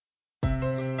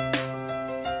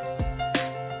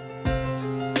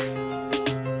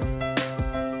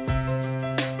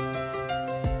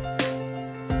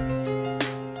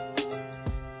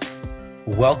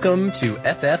Welcome to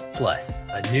FF Plus,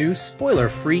 a new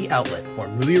spoiler-free outlet for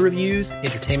movie reviews,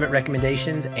 entertainment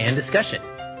recommendations, and discussion.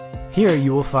 Here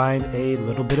you will find a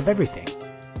little bit of everything,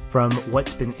 from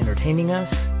what's been entertaining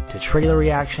us, to trailer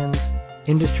reactions,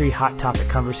 industry hot topic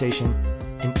conversation,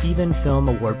 and even film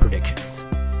award predictions.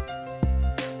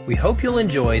 We hope you'll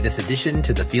enjoy this addition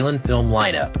to the Feelin' Film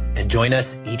lineup and join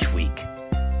us each week.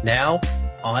 Now,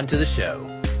 on to the show.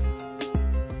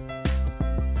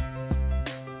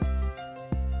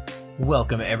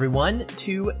 Welcome everyone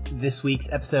to this week's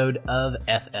episode of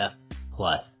FF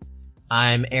Plus.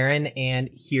 I'm Aaron, and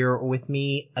here with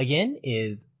me again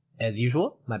is, as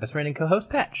usual, my best friend and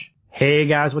co-host Patch. Hey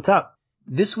guys, what's up?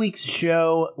 This week's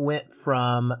show went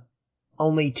from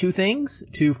only 2 things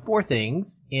to 4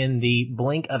 things in the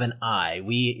blink of an eye.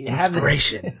 We have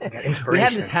inspiration. We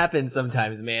have this happen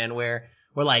sometimes, man, where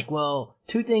we're like, well,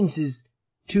 2 things is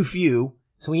too few,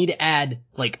 so we need to add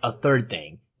like a 3rd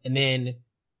thing. And then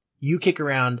you kick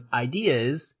around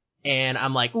ideas, and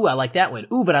I'm like, ooh, I like that one.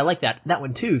 Ooh, but I like that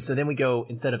one too. So then we go,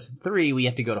 instead of 3, we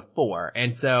have to go to 4.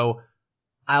 And so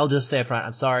I'll just say up front,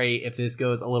 I'm sorry if this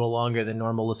goes a little longer than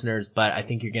normal listeners, but I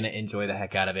think you're going to enjoy the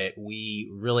heck out of it. We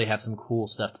really have some cool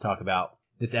stuff to talk about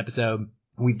this episode.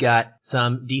 We've got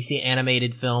some DC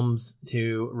animated films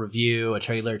to review, a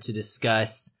trailer to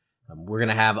discuss. We're going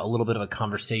to have a little bit of a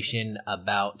conversation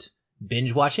about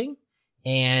binge watching.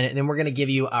 And then we're going to give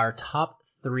you our top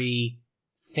 3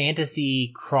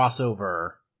 fantasy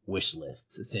crossover wish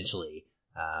lists, essentially,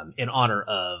 in honor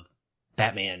of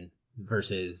Batman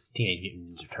versus Teenage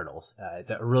Mutant Ninja Turtles.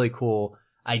 It's a really cool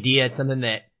idea. It's something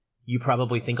that you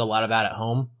probably think a lot about at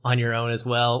home on your own as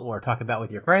well, or talk about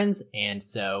with your friends. And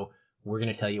so we're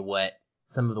going to tell you what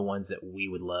some of the ones that we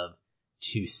would love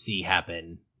to see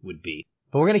happen would be.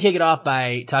 But we're going to kick it off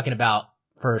by talking about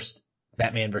first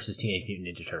Batman versus Teenage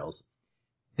Mutant Ninja Turtles.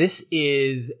 This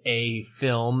is a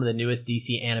film, the newest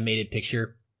DC animated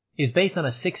picture, is based on a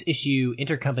 6-issue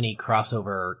intercompany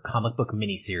crossover comic book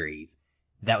miniseries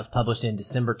that was published in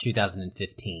December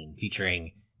 2015,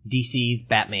 featuring DC's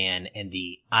Batman and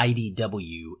the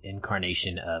IDW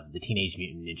incarnation of the Teenage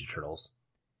Mutant Ninja Turtles.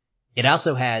 It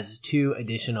also has 2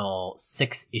 additional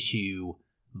 6-issue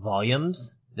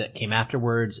volumes that came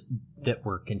afterwards that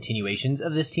were continuations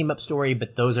of this team-up story,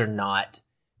 but those are not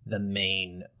the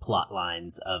main plot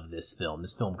lines of this film.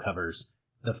 This film covers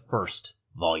the first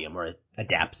volume, or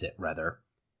adapts it, rather.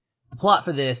 The plot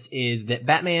for this is that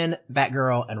Batman,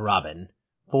 Batgirl, and Robin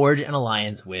forge an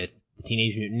alliance with the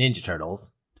Teenage Mutant Ninja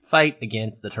Turtles to fight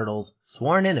against the Turtles'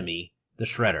 sworn enemy, the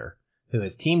Shredder, who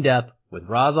has teamed up with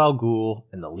Ra's al Ghul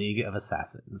and the League of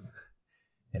Assassins.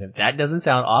 And if that doesn't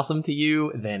sound awesome to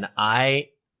you, then I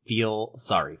feel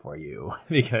sorry for you,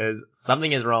 because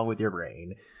something is wrong with your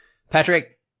brain.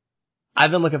 Patrick, I've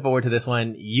been looking forward to this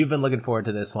one. You've been looking forward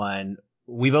to this one.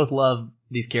 We both love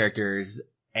these characters,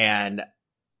 and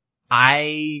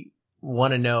I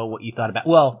want to know what you thought about.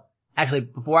 Well, actually,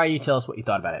 before you tell us what you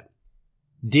thought about it,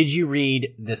 did you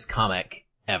read this comic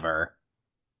ever?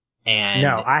 And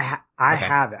no, I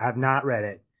haven't. I've not read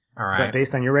it. All right. But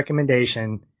based on your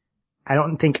recommendation, I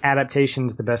don't think adaptation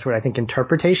is the best word. I think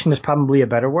interpretation is probably a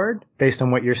better word based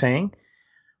on what you're saying.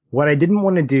 What I didn't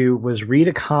want to do was read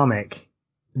a comic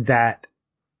that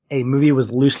a movie was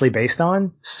loosely based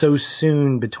on so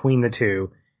soon between the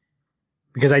two,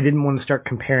 because I didn't want to start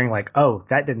comparing like, oh,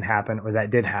 that didn't happen or that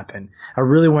did happen. I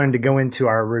really wanted to go into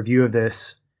our review of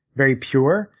this very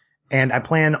pure, and I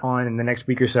plan on in the next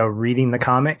week or so reading the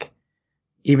comic,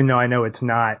 even though I know it's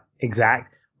not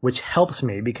exact, which helps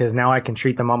me because now I can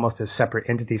treat them almost as separate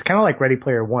entities, kind of like Ready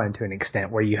Player One to an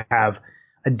extent, where you have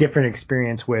a different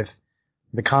experience with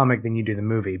the comic than you do the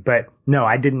movie. But no,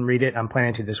 I didn't read it. I'm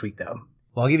planning to this week though.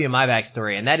 Well, I'll give you my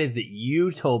backstory, and that is that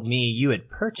you told me you had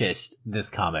purchased this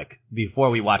comic before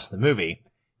we watched the movie.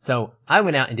 So I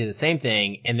went out and did the same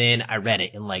thing, and then I read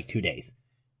it in like 2 days.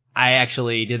 I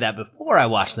actually did that before I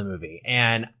watched the movie,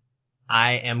 and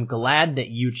I am glad that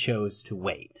you chose to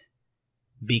wait,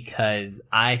 because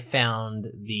I found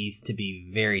these to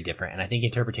be very different, and I think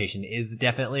interpretation is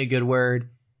definitely a good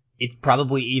word. It's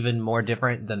probably even more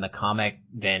different than the comic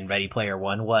than Ready Player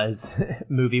One was,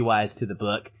 movie-wise, to the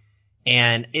book.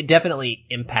 And it definitely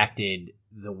impacted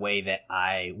the way that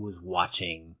I was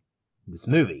watching this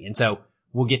movie. And so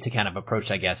we'll get to kind of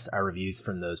approach, I guess, our reviews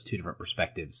from those 2 different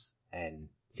perspectives and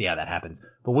see how that happens.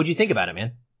 But what'd you think about it,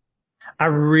 man? I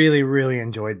really, really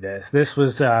enjoyed this. This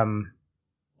was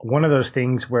one of those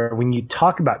things where when you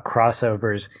talk about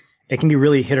crossovers, it can be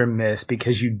really hit or miss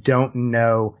because you don't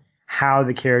know how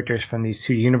the characters from these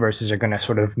 2 universes are going to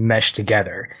sort of mesh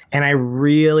together. And I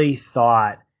really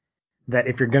thought that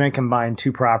if you're going to combine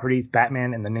two properties,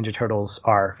 Batman and the Ninja Turtles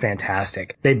are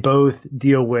fantastic. They both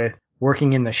deal with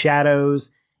working in the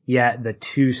shadows, yet the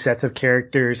two sets of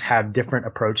characters have different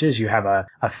approaches. You have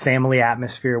a family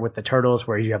atmosphere with the Turtles,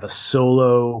 whereas you have a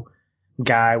solo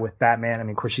guy with Batman. I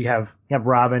mean, of course, you have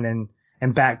Robin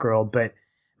and Batgirl, but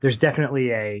there's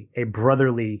definitely a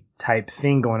brotherly type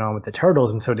thing going on with the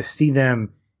Turtles. And so to see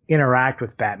them interact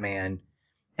with Batman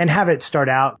and have it start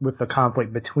out with the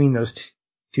conflict between those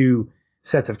two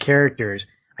sets of characters,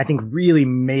 I think really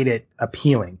made it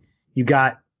appealing. You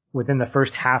got within the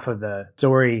first half of the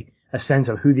story a sense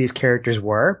of who these characters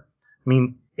were. I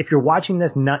mean, if you're watching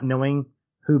this not knowing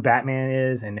who Batman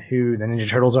is and who the Ninja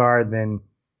Turtles are, then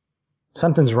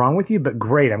something's wrong with you, but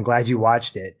great. I'm glad you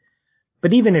watched it.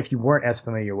 But even if you weren't as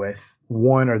familiar with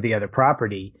one or the other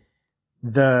property,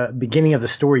 the beginning of the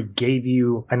story gave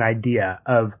you an idea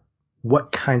of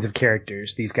what kinds of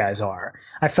characters these guys are.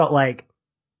 I felt like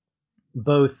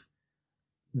both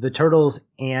the Turtles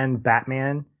and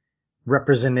Batman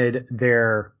represented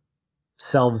their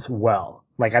selves well.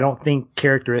 Like, I don't think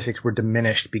characteristics were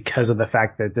diminished because of the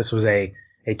fact that this was a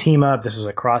team up, this was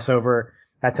a crossover.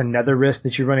 That's another risk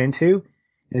that you run into,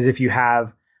 is if you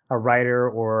have a writer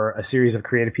or a series of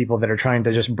creative people that are trying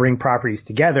to just bring properties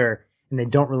together and they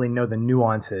don't really know the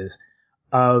nuances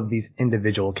of these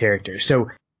individual characters. So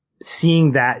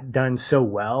seeing that done so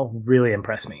well really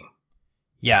impressed me.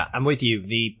 Yeah, I'm with you.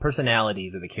 The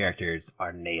personalities of the characters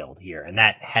are nailed here, and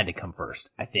that had to come first.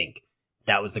 I think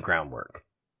that was the groundwork.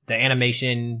 The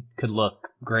animation could look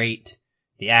great.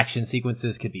 The action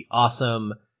sequences could be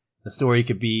awesome. The story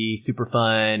could be super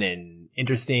fun and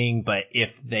interesting, but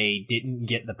if they didn't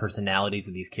get the personalities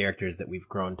of these characters that we've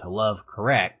grown to love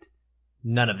correct,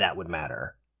 none of that would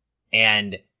matter.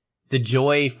 And the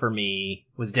joy for me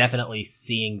was definitely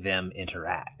seeing them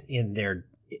interact in their,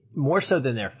 more so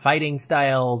than their fighting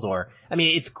styles, or, I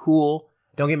mean, it's cool.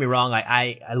 Don't get me wrong.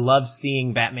 I love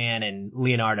seeing Batman and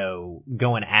Leonardo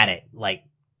going at it, like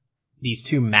these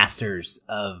two masters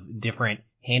of different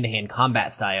hand-to-hand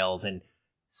combat styles, and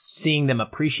seeing them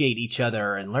appreciate each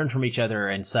other and learn from each other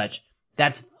and such.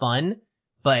 That's fun,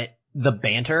 but the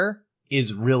banter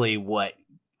is really what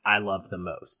I love the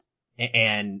most.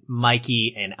 And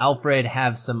Mikey and Alfred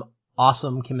have some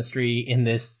awesome chemistry in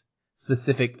this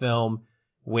specific film,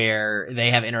 where they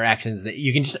have interactions that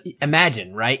you can just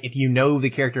imagine, right? If you know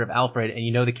the character of Alfred and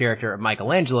you know the character of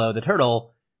Michelangelo, the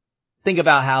turtle, think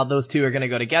about how those two are going to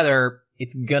go together.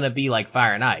 It's going to be like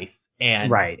fire and ice,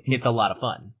 and right. It's a lot of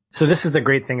fun. So this is the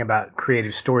great thing about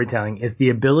creative storytelling, is the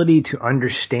ability to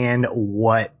understand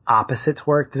what opposites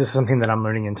work. This is something that I'm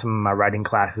learning in some of my writing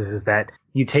classes, is that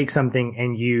you take something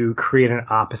and you create an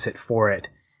opposite for it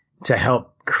to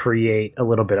help create a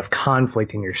little bit of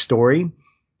conflict in your story.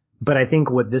 But I think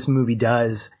what this movie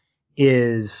does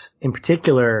is, in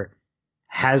particular,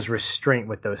 has restraint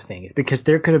with those things, because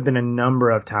there could have been a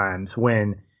number of times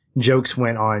when jokes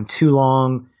went on too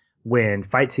long, when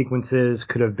fight sequences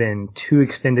could have been too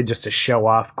extended just to show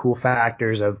off cool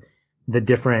factors of the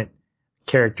different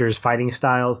characters' fighting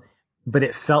styles. But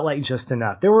it felt like just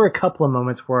enough. There were a couple of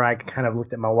moments where I kind of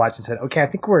looked at my watch and said, okay, I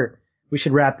think we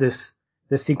should wrap this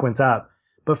sequence up.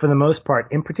 But for the most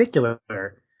part, in particular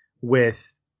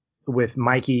with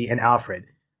Mikey and Alfred,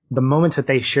 the moments that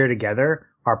they share together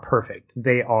are perfect.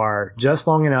 They are just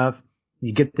long enough.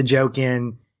 You get the joke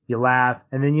in, you laugh,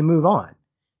 and then you move on.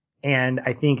 And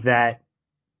I think that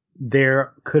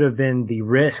there could have been the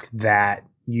risk that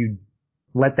you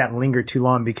let that linger too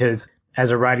long, because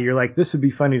as a writer, you're like, this would be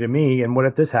funny to me, and what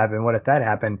if this happened? What if that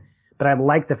happened? But I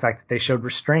like the fact that they showed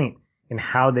restraint in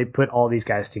how they put all these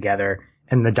guys together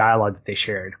and the dialogue that they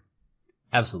shared.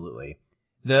 Absolutely.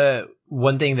 The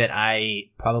one thing that I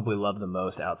probably love the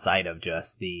most, outside of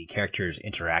just the characters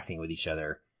interacting with each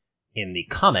other in the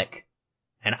comic,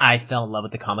 and I fell in love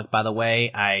with the comic, by the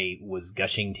way. I was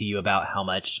gushing to you about how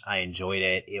much I enjoyed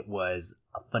it. It was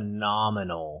a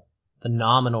phenomenal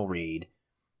read.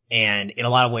 And in a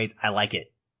lot of ways, I like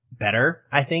it better,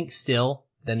 I think, still,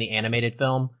 than the animated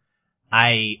film.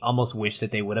 I almost wish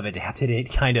that they would have adapted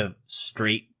it kind of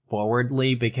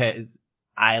straightforwardly, because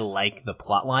I like the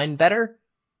plotline better.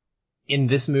 In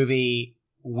this movie,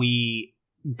 we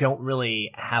don't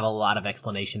really have a lot of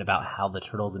explanation about how the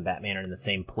Turtles and Batman are in the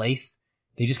same place.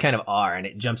 They just kind of are, and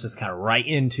it jumps us kind of right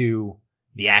into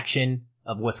the action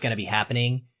of what's going to be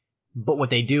happening. But what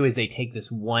they do is they take this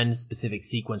one specific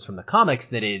sequence from the comics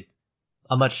that is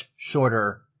a much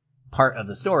shorter part of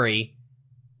the story,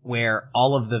 where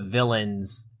all of the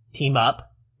villains team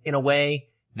up in a way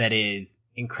that is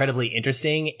incredibly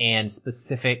interesting and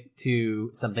specific to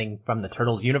something from the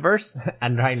Turtles universe.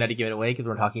 I'm trying not to give it away because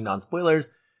we're talking non-spoilers,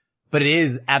 but it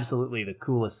is absolutely the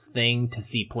coolest thing to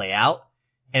see play out.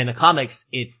 And in the comics,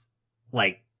 it's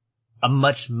like a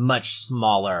much, much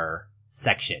smaller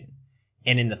section.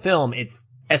 And in the film, it's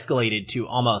escalated to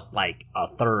almost like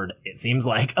a third, it seems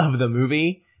like, of the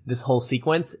movie, this whole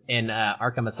sequence in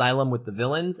Arkham Asylum with the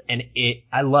villains. And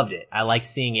I loved it. I like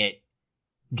seeing it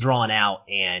drawn out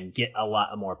and get a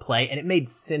lot more play. And it made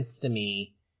sense to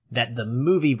me that the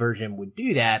movie version would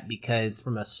do that, because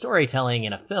from a storytelling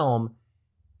in a film,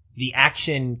 the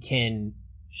action can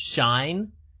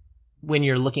shine when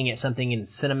you're looking at something in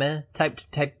cinema type,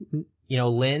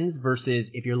 lens,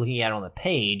 versus if you're looking at it on the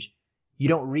page. You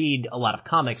don't read a lot of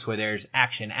comics where there's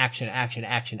action, action, action,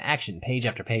 action, action, page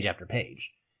after page after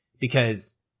page,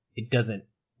 because it doesn't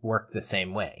work the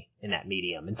same way in that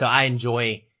medium. And so I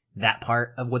enjoy that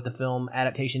part of what the film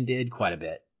adaptation did quite a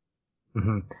bit.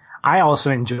 Mm-hmm. I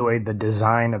also enjoyed the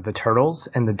design of the turtles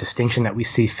and the distinction that we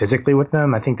see physically with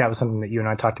them. I think that was something that you and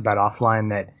I talked about offline,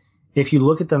 that if you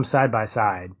look at them side by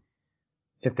side,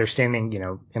 if they're standing,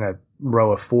 in a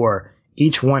row of 4,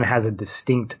 each one has a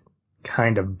distinct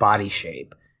kind of body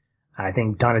shape. I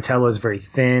think Donatello is very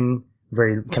thin,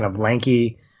 very kind of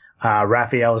lanky.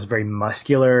 Raphael is very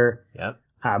muscular. Yep.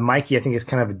 Mikey, I think, is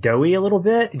kind of doughy a little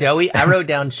bit. Doughy. I wrote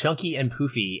down chunky and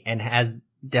poofy, and has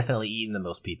definitely eaten the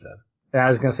most pizza. I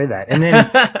was going to say that. And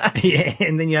then,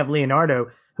 and then you have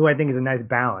Leonardo, who I think is a nice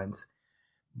balance.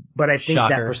 But I think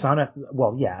Shocker.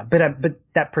 but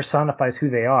that personifies who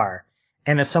they are.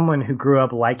 And as someone who grew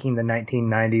up liking the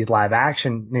 1990s live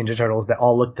action Ninja Turtles that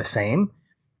all look the same,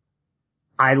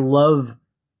 I love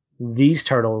these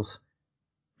turtles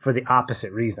for the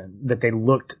opposite reason, that they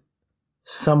looked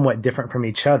somewhat different from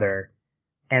each other,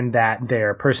 and that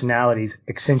their personalities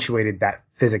accentuated that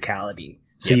physicality.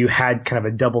 So Yep. You had kind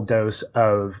of a double dose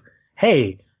of,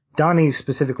 hey, Donnie's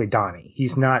specifically Donnie.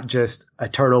 He's not just a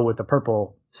turtle with a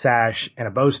purple sash and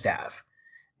a bow staff.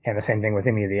 And the same thing with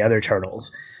any of the other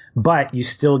turtles. But you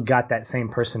still got that same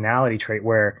personality trait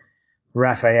where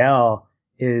Raphael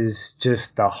is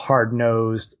just the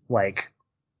hard-nosed,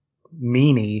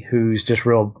 meanie who's just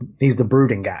he's the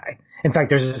brooding guy. In fact,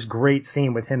 there's this great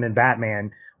scene with him and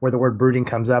Batman where the word brooding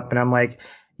comes up, and I'm like,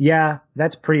 yeah,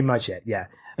 that's pretty much it. Yeah.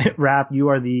 Raph, you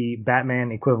are the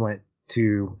Batman equivalent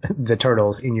to the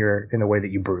turtles in the way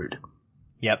that you brood.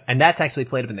 Yep. And that's actually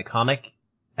played up in the comic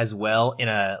as well, in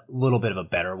a little bit of a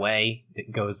better way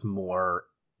that goes more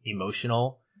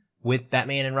emotional with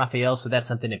Batman and Raphael. So that's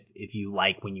something, if you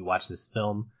like when you watch this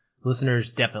film, listeners,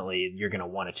 definitely you're going to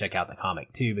want to check out the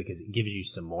comic too, because it gives you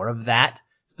some more of that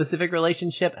specific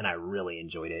relationship. And I really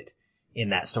enjoyed it in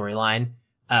that storyline.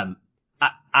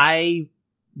 I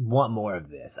want more of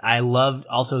this. I loved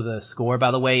also the score,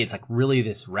 by the way. It's really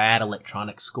this rad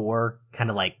electronic score, kind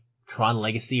of like Tron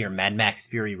Legacy or Mad Max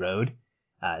Fury Road,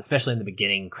 especially in the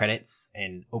beginning credits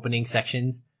and opening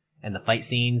sections and the fight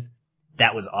scenes.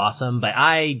 That was awesome. But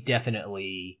I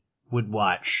definitely would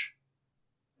watch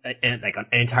an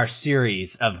entire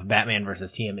series of Batman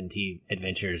versus TMNT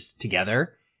adventures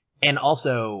together. And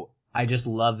also, I just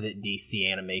love that DC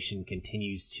Animation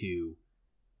continues to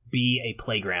be a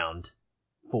playground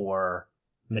for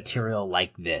material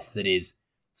like this that is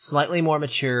slightly more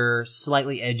mature,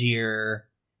 slightly edgier.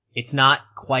 It's not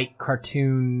quite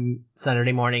cartoon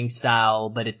Saturday morning style,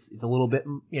 but it's a little bit,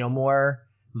 more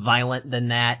violent than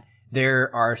that.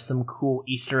 There are some cool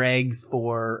Easter eggs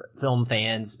for film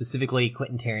fans, specifically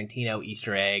Quentin Tarantino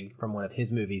Easter egg from one of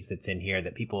his movies that's in here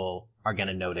that people are going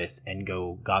to notice and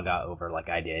go gaga over like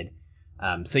I did.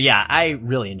 So yeah, I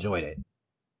really enjoyed it.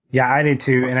 Yeah, I did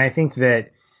too. And I think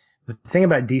that the thing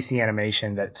about DC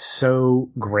Animation that's so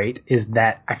great is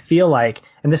that I feel like,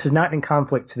 and this is not in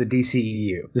conflict to the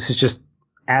DCEU, this is just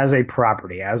as a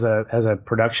property, as a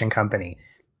production company,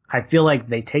 I feel like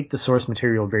they take the source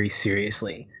material very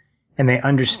seriously, and they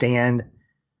understand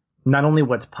not only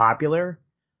what's popular,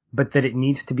 but that it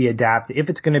needs to be adapted. If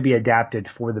it's going to be adapted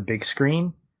for the big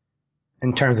screen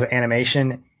in terms of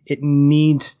animation, it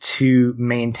needs to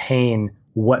maintain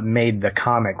what made the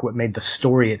comic, what made the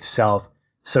story itself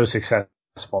so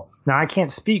successful. Now, I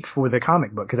can't speak for the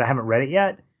comic book because I haven't read it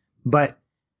yet, but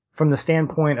from the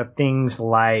standpoint of things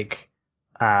like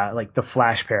the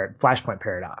Flashpoint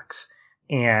Paradox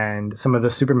and some of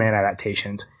the Superman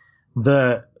adaptations,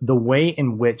 the way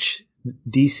in which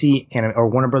DC or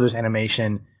Warner Brothers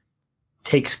Animation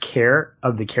takes care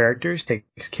of the characters,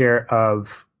 takes care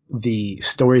of the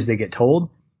stories they get told,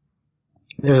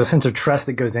 there's a sense of trust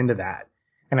that goes into that.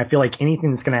 And I feel like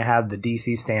anything that's going to have the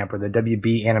DC stamp or the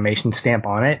WB Animation stamp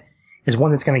on it is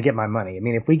one that's going to get my money. I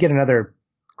mean, if we get another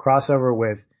crossover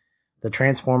with the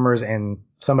Transformers and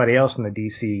somebody else in the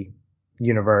DC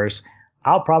universe,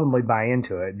 I'll probably buy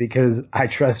into it because I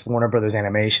trust Warner Brothers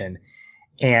Animation.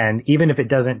 And even if it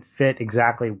doesn't fit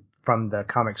exactly from the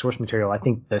comic source material, I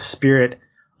think the spirit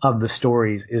of the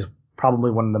stories is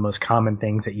probably one of the most common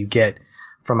things that you get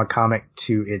from a comic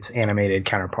to its animated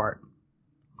counterpart.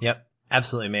 Yep,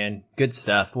 absolutely, man. Good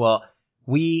stuff. Well,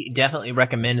 we definitely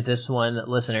recommend this one,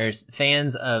 listeners.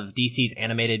 Fans of DC's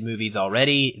animated movies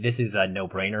already, this is a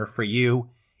no-brainer for you.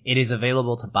 It is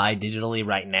available to buy digitally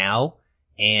right now,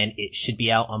 and it should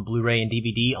be out on Blu-ray and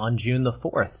DVD on June the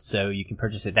 4th, so you can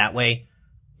purchase it that way.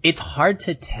 It's hard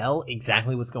to tell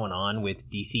exactly what's going on with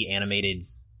DC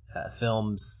Animated's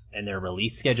films and their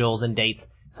release schedules and dates.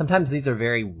 Sometimes these are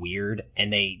very weird,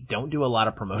 and they don't do a lot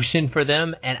of promotion for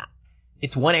them, and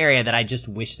it's one area that I just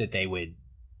wish that they would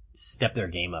step their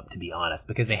game up, to be honest,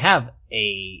 because they have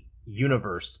a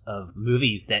universe of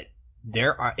movies that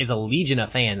is a legion of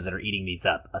fans that are eating these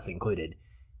up, us included.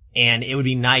 And it would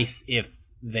be nice if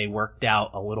they worked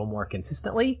out a little more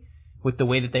consistently with the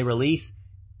way that they release.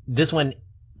 This one,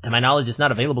 to my knowledge, is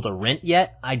not available to rent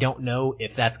yet. I don't know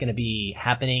if that's going to be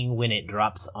happening when it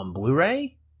drops on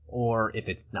Blu-ray or if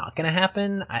it's not going to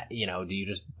happen. Do you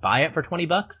just buy it for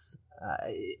 $20?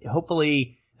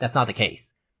 Hopefully that's not the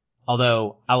case.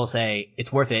 Although I will say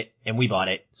it's worth it, and we bought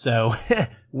it, so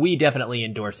we definitely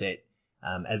endorse it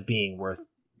as being worth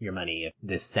your money if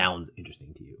this sounds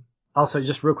interesting to you. Also,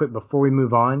 just real quick before we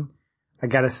move on, I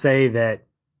gotta say that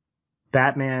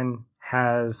Batman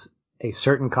has a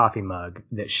certain coffee mug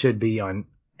that should be on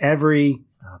every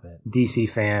DC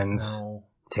fan's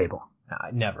table.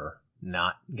 Never.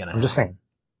 Not gonna I'm happen.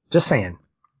 Just saying.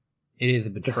 It is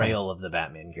a betrayal of the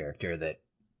Batman character that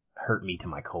hurt me to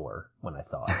my core when I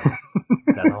saw it.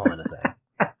 That's all I'm going to say.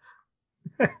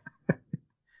 Well,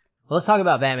 let's talk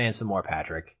about Batman some more,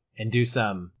 Patrick, and do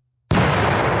some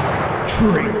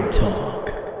Trailer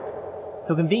Talk.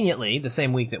 So conveniently, the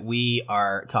same week that we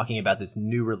are talking about this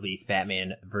new release,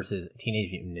 Batman vs.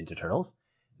 Teenage Mutant Ninja Turtles,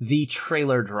 the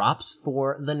trailer drops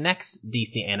for the next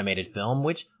DC animated film,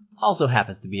 which also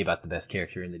happens to be about the best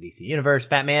character in the DC universe,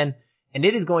 Batman, and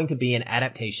it is going to be an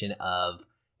adaptation of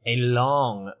a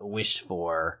long wished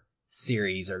for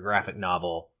series or graphic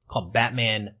novel called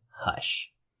Batman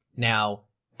Hush. Now,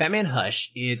 Batman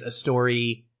Hush is a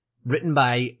story written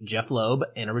by Jeff Loeb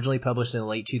and originally published in the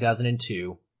late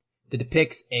 2002 that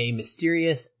depicts a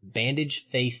mysterious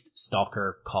bandage-faced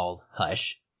stalker called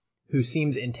Hush, who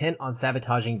seems intent on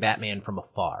sabotaging Batman from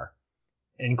afar.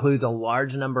 It includes a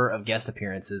large number of guest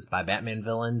appearances by Batman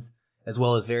villains, as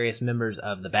well as various members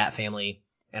of the Bat family,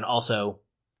 and also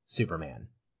Superman.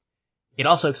 It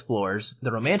also explores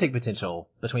the romantic potential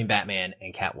between Batman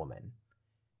and Catwoman.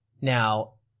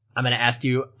 Now, I'm going to ask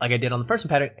you, like I did on the first one,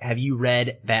 Patrick, have you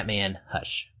read Batman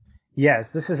Hush?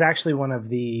 Yes, this is actually when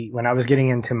I was getting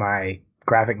into my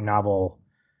graphic novel,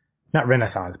 not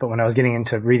renaissance, but when I was getting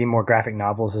into reading more graphic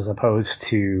novels as opposed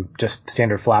to just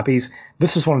standard floppies,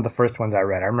 this was one of the first ones I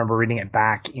read. I remember reading it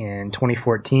back in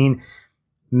 2014,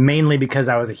 mainly because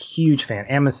I was a huge fan.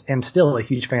 I'm still a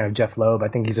huge fan of Jeff Loeb. I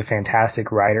think he's a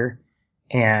fantastic writer.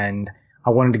 And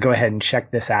I wanted to go ahead and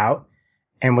check this out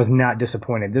and was not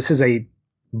disappointed. This is a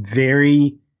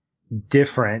very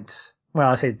different, well,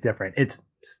 I say it's different. It's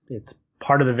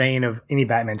part of the vein of any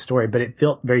Batman story, but it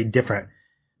felt very different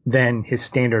than his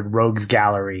standard rogues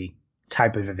gallery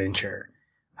type of adventure.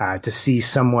 To see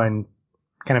someone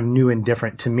kind of new and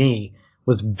different to me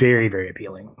was very, very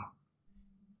appealing.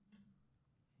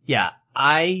 Yeah,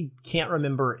 I can't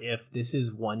remember if this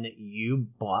is one that you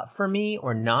bought for me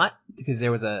or not, because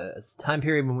there was a time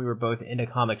period when we were both into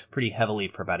comics pretty heavily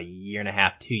for about a year and a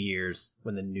half, 2 years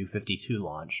when the New 52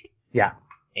 launched. Yeah.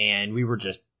 And we were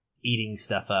just eating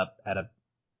stuff up at a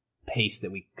pace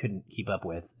that we couldn't keep up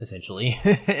with, essentially.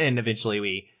 And eventually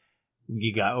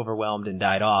we got overwhelmed and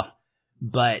died off.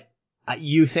 But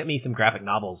you sent me some graphic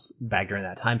novels back during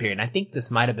that time period, and I think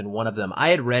this might have been one of them. I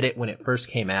had read it when it first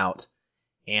came out,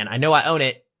 and I know I own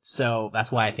it, so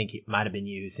that's why I think it might have been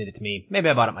you who sent it to me. Maybe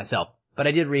I bought it myself. But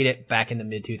I did read it back in the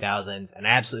mid-2000s, and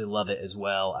I absolutely love it as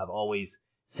well. I've always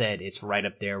said it's right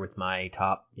up there with my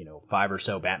top, 5 or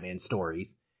so Batman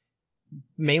stories.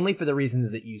 Mainly for the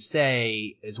reasons that you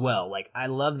say as well. Like, I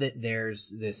love that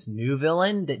there's this new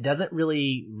villain that doesn't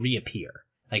really reappear.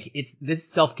 Like, it's this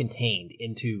self-contained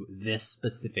into this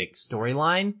specific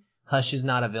storyline. Hush is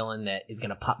not a villain that is going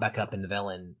to pop back up in the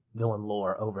villain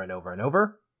lore over and over and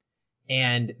over.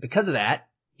 And because of that,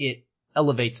 it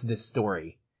elevates this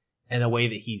story and the way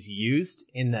that he's used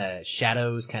in the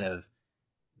shadows, kind of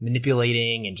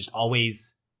manipulating and just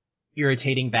always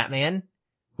irritating Batman,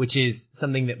 which is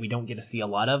something that we don't get to see a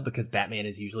lot of because Batman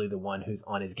is usually the one who's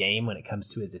on his game when it comes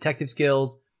to his detective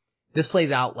skills. This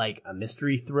plays out like a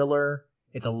mystery thriller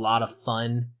It's a lot of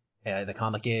fun. The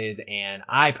comic is, and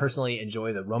I personally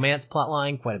enjoy the romance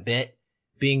plotline quite a bit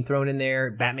being thrown in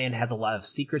there. Batman has a lot of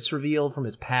secrets revealed from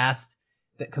his past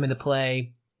that come into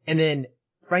play. And then,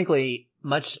 frankly,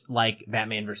 much like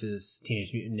Batman versus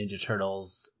Teenage Mutant Ninja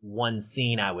Turtles, one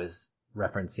scene I was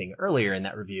referencing earlier in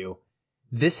that review,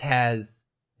 this has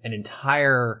an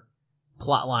entire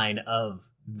plotline of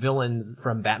villains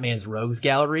from Batman's Rogues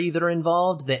Gallery that are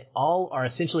involved that all are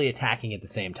essentially attacking at the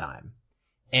same time.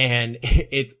 And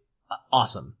it's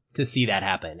awesome to see that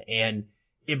happen. And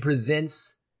it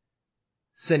presents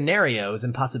scenarios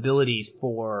and possibilities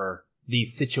for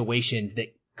these situations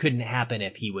that couldn't happen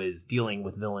if he was dealing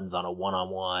with villains on a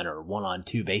one-on-one or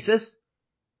one-on-two basis.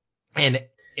 And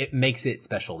it makes it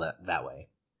special that way.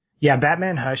 Yeah,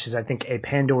 Batman Hush is, I think, a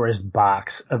Pandora's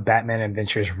box of Batman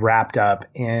adventures wrapped up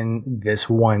in this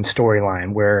one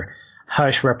storyline where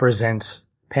Hush represents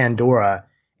Pandora,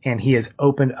 and he has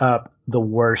opened up the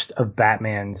worst of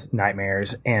Batman's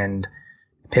nightmares, and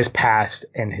his past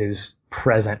and his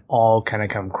present all kind of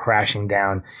come crashing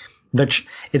down.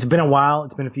 It's been a while.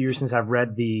 It's been a few years since I've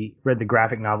read the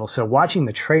graphic novel. So watching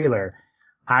the trailer,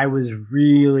 I was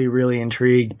really, really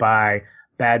intrigued by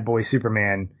Bad Boy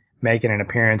Superman making an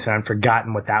appearance, and I'd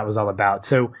forgotten what that was all about.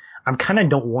 So I kind of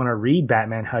don't want to read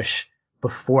Batman Hush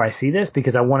before I see this,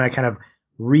 because I want to kind of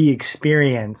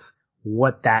re-experience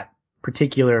what that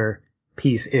particular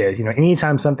piece is. You know,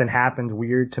 anytime something happens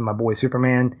weird to my boy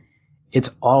Superman,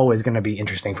 it's always going to be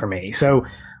interesting for me. So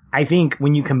I think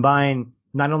when you combine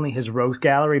not only his rogues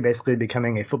gallery, basically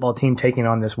becoming a football team taking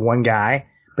on this one guy,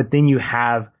 but then you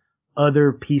have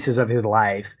other pieces of his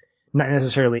life, not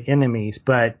necessarily enemies,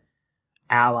 but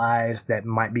allies that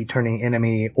might be turning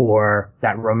enemy, or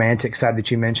that romantic side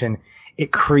that you mentioned, it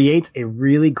creates a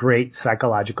really great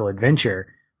psychological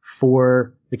adventure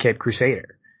for the Caped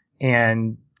Crusader.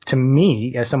 And to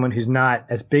me, as someone who's not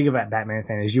as big of a Batman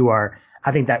fan as you are,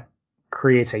 I think that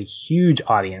creates a huge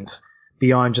audience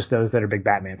beyond just those that are big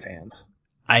Batman fans.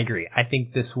 I agree. I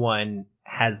think this one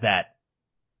has that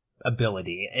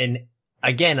ability. And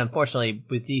again, unfortunately,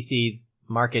 with DC's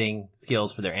marketing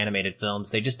skills for their animated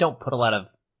films, they just don't put a lot of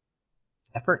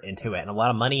effort into it and a lot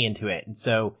of money into it. And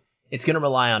so it's going to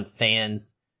rely on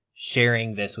fans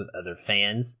sharing this with other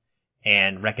fans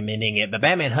and recommending it. But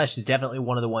Batman Hush is definitely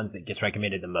one of the ones that gets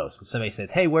recommended the most. When somebody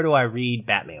says, hey, where do I read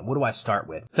Batman? What do I start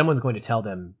with? Someone's going to tell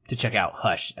them to check out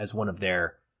Hush as one of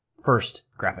their first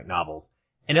graphic novels.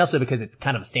 And also because it's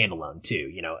kind of a standalone too.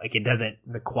 You know, like it doesn't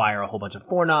require a whole bunch of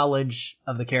foreknowledge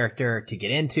of the character to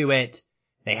get into it.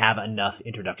 They have enough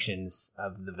introductions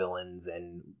of the villains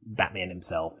and Batman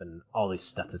himself and all this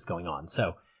stuff that's going on.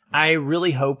 So I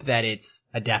really hope that it's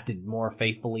adapted more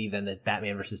faithfully than the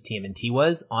Batman vs. TMNT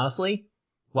was, honestly.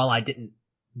 While I didn't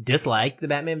dislike the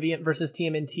Batman vs.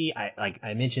 TMNT, like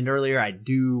I mentioned earlier, I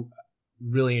do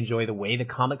really enjoy the way the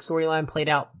comic storyline played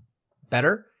out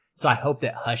better. So I hope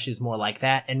that Hush is more like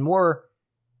that. And more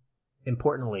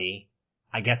importantly,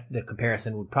 I guess the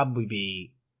comparison would probably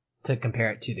be to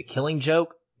compare it to The Killing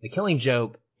Joke. The Killing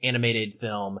Joke animated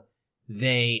film,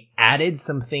 they added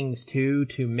some things to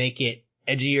make it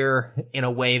edgier in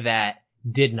a way that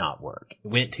did not work. It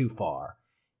went too far.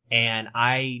 And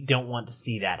I don't want to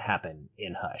see that happen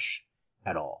in Hush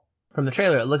at all. From the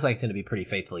trailer, it looks like it's going to be pretty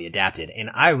faithfully adapted, and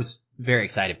I was very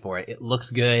excited for it. It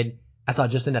looks good. I saw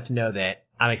just enough to know that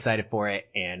I'm excited for it,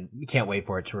 and can't wait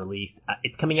for it to release.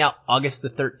 It's coming out August the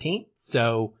 13th,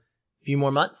 so a few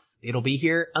more months, it'll be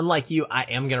here. Unlike you, I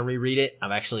am going to reread it.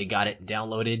 I've actually got it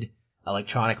downloaded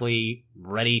electronically,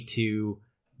 ready to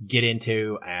get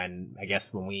into, and I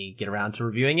guess when we get around to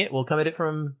reviewing it, we'll come at it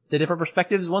from the different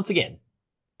perspectives once again.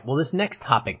 Well, this next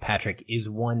topic, Patrick, is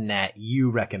one that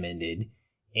you recommended,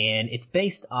 and it's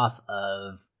based off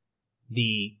of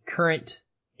the current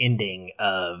ending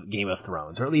of Game of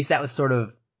Thrones, or at least that was sort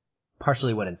of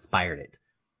partially what inspired it.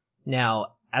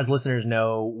 Now, as listeners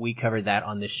know, we covered that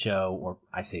on this show, or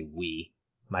I say we,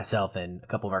 myself and a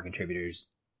couple of our contributors,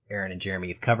 Aaron and Jeremy,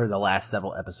 have covered the last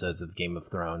several episodes of Game of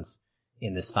Thrones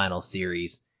in this final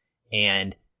series,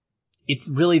 and it's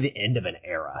really the end of an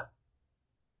era,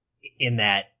 in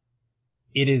that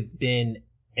it has been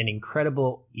an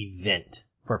incredible event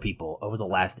for people over the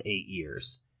last 8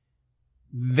 years.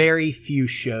 Very few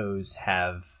shows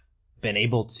have been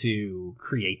able to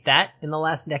create that in the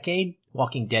last decade.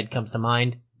 Walking Dead comes to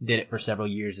mind, did it for several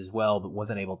years as well, but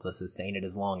wasn't able to sustain it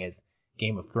as long as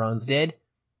Game of Thrones did.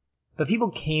 But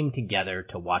people came together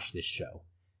to watch this show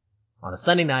on a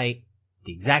Sunday night,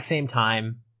 the exact same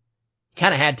time.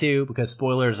 Kind of had to, because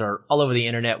spoilers are all over the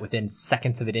internet within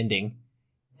seconds of it ending.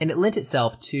 And it lent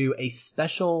itself to a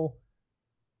special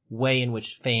way in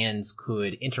which fans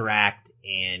could interact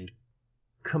and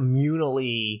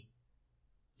communally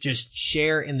just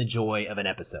share in the joy of an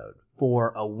episode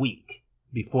for a week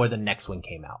before the next one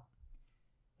came out.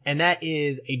 And that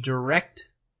is a direct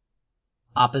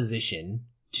opposition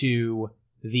to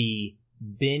the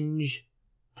binge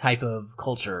type of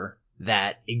culture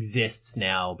that exists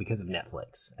now because of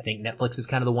Netflix. I think Netflix is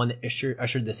kind of the one that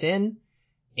ushered this in,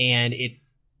 and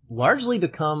it's largely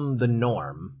become the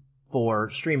norm for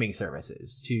streaming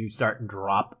services to start and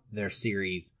drop their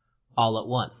series all at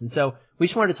once. And so we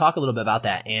just wanted to talk a little bit about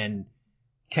that and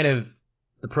kind of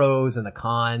the pros and the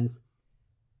cons.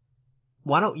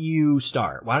 Why don't you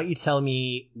start? Why don't you tell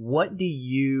me, what do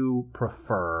you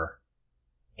prefer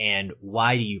and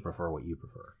why do you prefer what you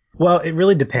prefer? Well, it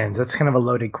really depends. That's kind of a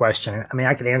loaded question. I mean,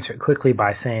 I could answer it quickly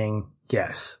by saying,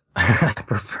 yes, I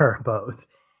prefer both.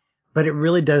 But it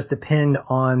really does depend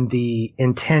on the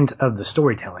intent of the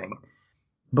storytelling.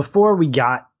 Before we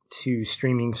got to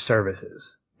streaming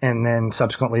services, and then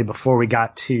subsequently before we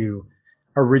got to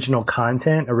original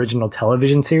content, original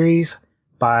television series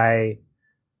by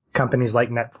companies like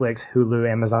Netflix,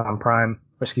 Hulu,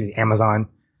 Amazon,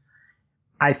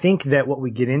 I think that what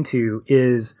we get into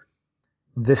is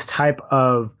this type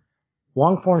of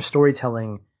long-form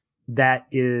storytelling that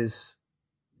is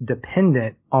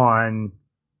dependent on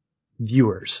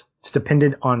viewers. It's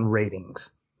dependent on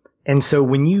ratings. And so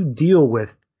when you deal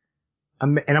with,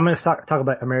 and I'm going to talk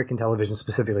about American television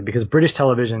specifically, because British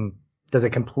television does a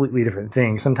completely different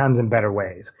thing, sometimes in better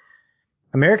ways.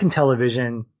 American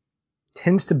television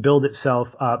tends to build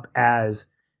itself up as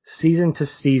season to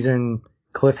season,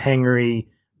 cliffhangery,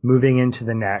 moving into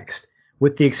the next,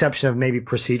 with the exception of maybe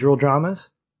procedural dramas.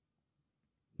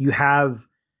 You have,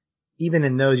 even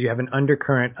in those, you have an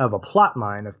undercurrent of a plot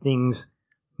line of things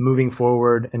moving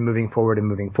forward and moving forward and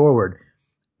moving forward.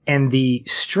 And the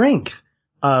strength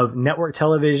of network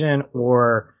television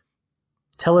or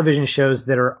television shows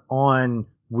that are on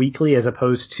weekly as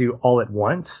opposed to all at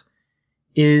once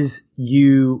is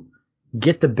you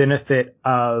get the benefit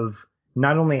of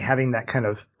not only having that kind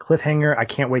of cliffhanger, I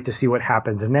can't wait to see what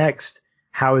happens next,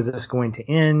 how is this going to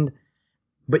end,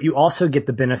 but you also get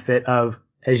the benefit of,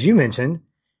 as you mentioned,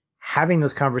 having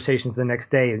those conversations the next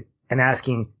day and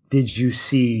asking, did you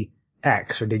see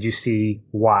X or did you see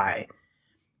Y?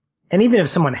 And even if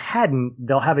someone hadn't,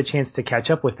 they'll have a chance to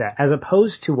catch up with that, as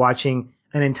opposed to watching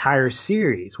an entire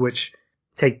series, which,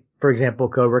 take, for example,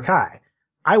 Cobra Kai.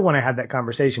 I want to have that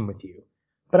conversation with you,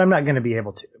 but I'm not going to be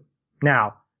able to.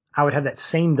 Now, I would have that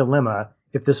same dilemma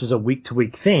if this was a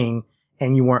week-to-week thing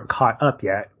and you weren't caught up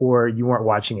yet or you weren't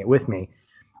watching it with me.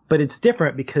 But it's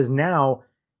different because now,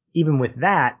 even with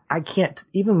that, I can't,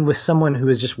 even with someone who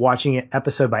is just watching it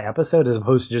episode by episode as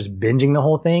opposed to just binging the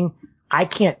whole thing, I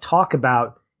can't talk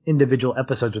about individual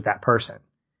episodes with that person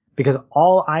because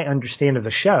all I understand of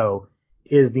the show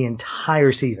is the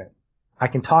entire season. I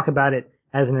can talk about it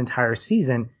as an entire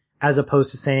season as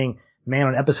opposed to saying, man,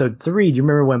 on episode 3, do you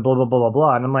remember when blah, blah, blah, blah,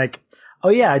 blah? And I'm like, oh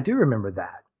yeah, I do remember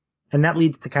that. And that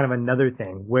leads to kind of another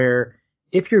thing where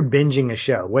if you're binging a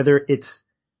show, whether it's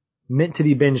meant to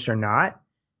be binged or not,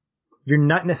 you're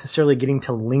not necessarily getting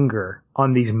to linger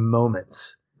on these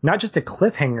moments. Not just the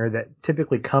cliffhanger that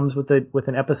typically comes with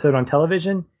an episode on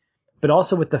television, but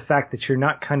also with the fact that you're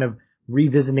not kind of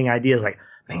revisiting ideas like,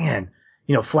 man,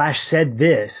 Flash said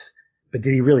this, but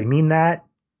did he really mean that?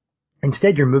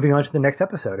 Instead, you're moving on to the next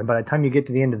episode. And by the time you get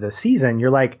to the end of the season, you're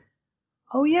like,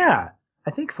 oh yeah, I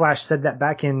think Flash said that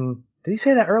back in, did he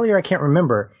say that earlier? I can't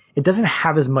remember. It doesn't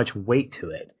have as much weight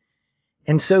to it.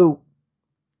 And so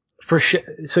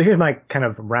so here's my kind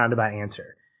of roundabout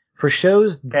answer. For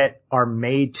shows that are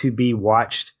made to be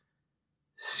watched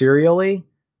serially,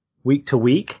 week to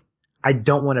week, I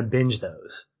don't want to binge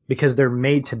those because they're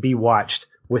made to be watched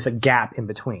with a gap in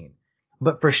between.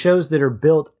 But for shows that are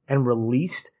built and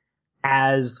released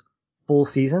as full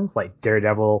seasons, like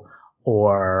Daredevil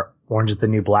or Orange is the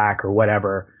New Black or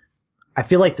whatever, I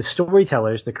feel like the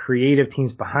storytellers, the creative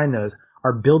teams behind those,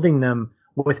 are building them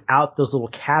without those little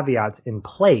caveats in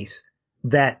place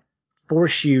that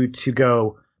force you to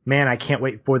go, man, I can't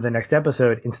wait for the next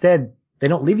episode. Instead, they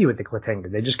don't leave you with the cliffhanger.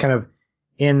 They just kind of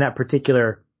in that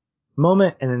particular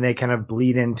moment, and then they kind of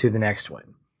bleed into the next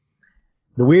one.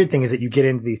 The weird thing is that you get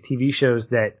into these TV shows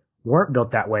that weren't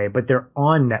built that way, but they're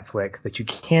on Netflix that you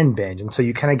can binge. And so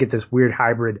you kind of get this weird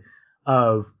hybrid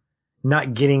of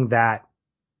not getting that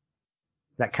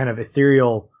kind of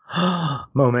ethereal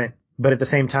moment, but at the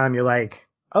same time, you're like,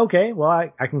 okay, well,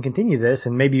 I can continue this,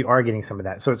 and maybe you are getting some of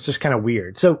that. So it's just kind of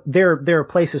weird. So there are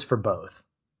places for both.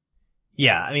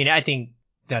 Yeah, I mean, I think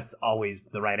that's always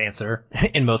the right answer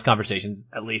in most conversations,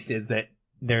 at least, is that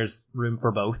there's room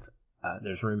for both.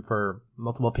 There's room for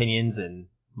multiple opinions and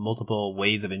multiple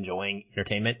ways of enjoying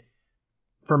entertainment.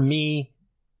 For me,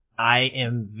 I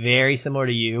am very similar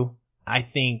to you. I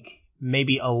think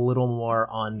maybe a little more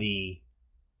on the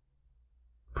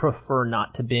prefer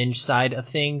not to binge side of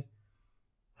things.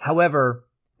 However,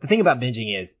 the thing about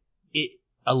binging is it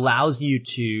allows you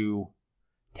to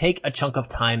take a chunk of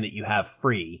time that you have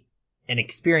free and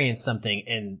experience something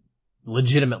and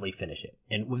legitimately finish it.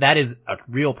 And that is a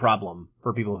real problem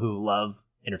for people who love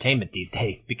entertainment these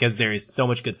days because there is so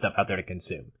much good stuff out there to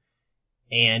consume.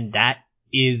 And that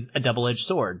is a double-edged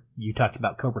sword. You talked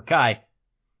about Cobra Kai.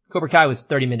 Cobra Kai was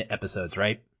 30-minute episodes,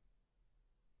 right?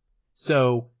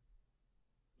 So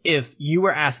if you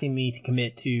were asking me to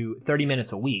commit to 30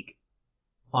 minutes a week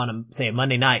on say a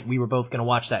Monday night, we were both going to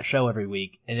watch that show every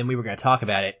week and then we were going to talk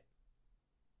about it,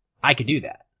 I could do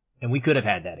that. And we could have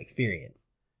had that experience.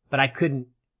 But I couldn't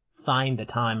find the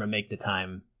time or make the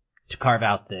time to carve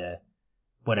out the,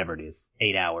 whatever it is,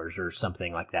 8 hours or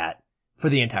something like that for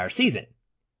the entire season.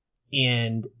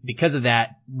 And because of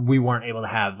that, we weren't able to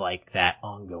have like that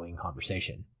ongoing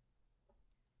conversation.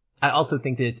 I also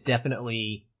think that it's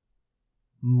definitely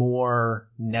more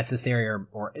necessary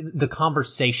or the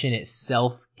conversation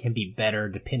itself can be better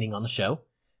depending on the show.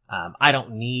 I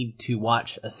don't need to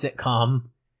watch a sitcom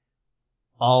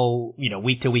all,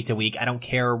 week to week to week. I don't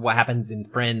care what happens in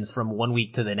Friends from one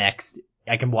week to the next.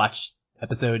 I can watch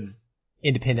episodes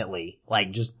independently,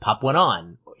 like just pop one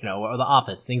on, or The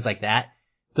Office, things like that.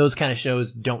 Those kind of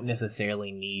shows don't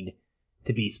necessarily need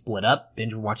to be split up.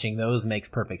 Binge watching those makes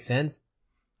perfect sense.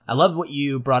 I love what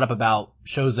you brought up about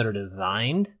shows that are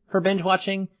designed for binge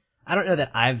watching. I don't know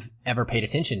that I've ever paid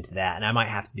attention to that, and I might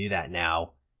have to do that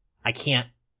now. I can't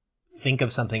think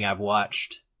of something I've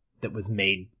watched that was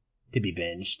made to be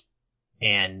binged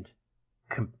and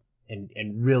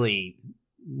really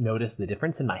notice the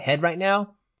difference in my head right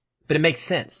now. But it makes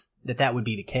sense that would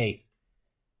be the case.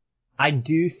 I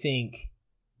do think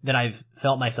that I've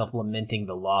felt myself lamenting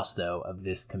the loss, though, of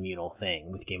this communal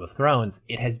thing with Game of Thrones.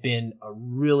 It has been a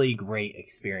really great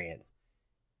experience.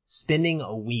 Spending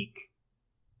a week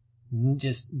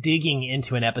just digging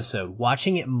into an episode,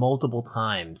 watching it multiple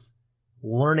times,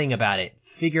 learning about it,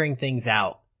 figuring things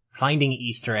out, finding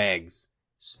Easter eggs,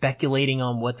 speculating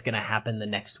on what's going to happen the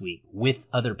next week with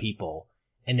other people,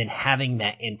 and then having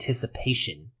that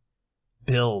anticipation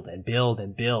build and build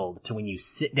and build to when you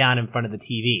sit down in front of the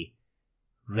TV,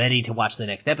 ready to watch the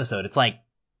next episode. It's like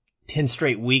 10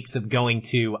 straight weeks of going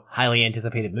to highly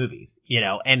anticipated movies,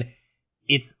 and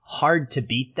it's hard to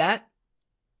beat that.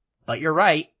 But you're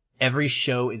right. Every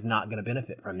show is not going to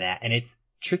benefit from that. And it's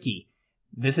tricky.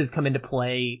 This has come into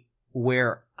play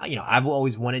where, I've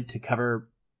always wanted to cover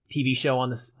TV show on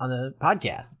the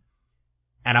podcast,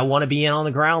 and I want to be in on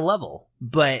the ground level,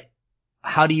 but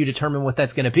how do you determine what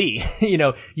that's going to be?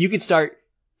 You could start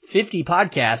 50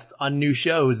 podcasts on new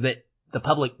shows that the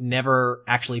public never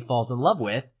actually falls in love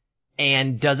with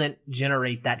and doesn't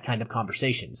generate that kind of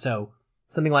conversation. So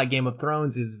something like Game of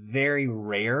Thrones is very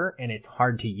rare, and it's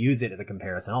hard to use it as a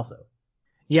comparison also.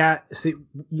 Yeah, so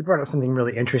you brought up something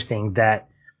really interesting, that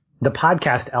the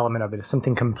podcast element of it is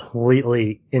something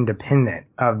completely independent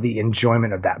of the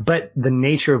enjoyment of that. But the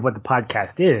nature of what the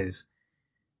podcast is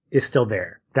still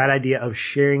there. That idea of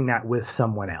sharing that with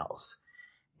someone else.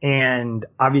 And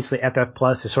obviously FF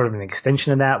Plus is sort of an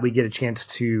extension of that. We get a chance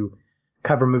to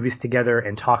cover movies together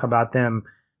and talk about them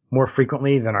more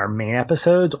frequently than our main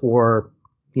episodes or,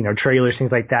 trailers,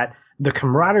 things like that. The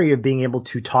camaraderie of being able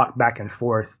to talk back and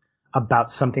forth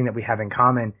about something that we have in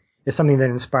common is something that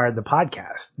inspired the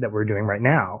podcast that we're doing right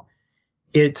now.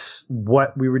 It's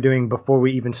what we were doing before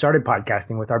we even started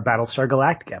podcasting with our Battlestar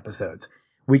Galactica episodes.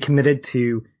 We committed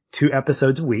to 2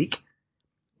 episodes a week.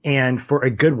 And for a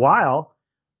good while,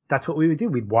 that's what we would do.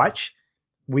 We'd watch,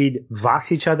 we'd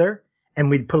vox each other, and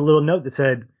we'd put a little note that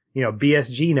said,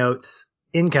 BSG notes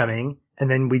incoming. And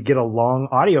then we'd get a long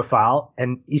audio file,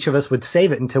 and each of us would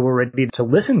save it until we're ready to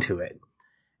listen to it.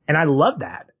 And I love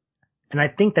that. And I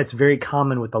think that's very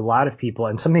common with a lot of people,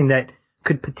 and something that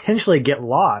could potentially get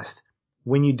lost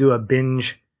when you do a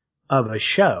binge of a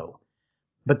show.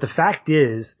 But the fact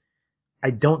is,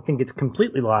 I don't think it's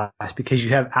completely lost because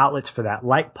you have outlets for that,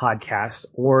 like podcasts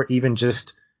or even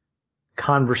just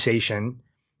conversation.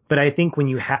 But I think when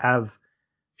you have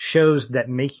shows that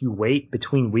make you wait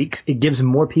between weeks, it gives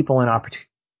more people an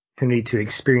opportunity to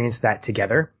experience that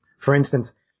together. For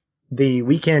instance, the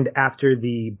weekend after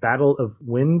the Battle of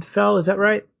Windfell, is that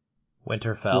right?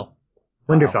 Winterfell.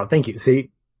 Winterfell, wow. Thank you. See,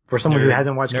 for someone who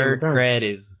hasn't watched Game of Thrones, nerd cred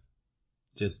is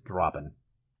just dropping.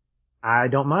 I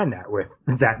don't mind that with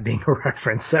that being a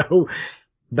reference. So,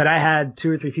 but I had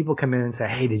 2 or 3 people come in and say,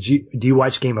 "Hey, do you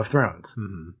watch Game of Thrones?"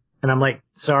 Mm-hmm. And I'm like,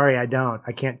 sorry, I don't.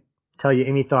 I can't tell you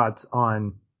any thoughts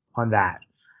on that.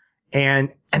 And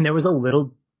there was a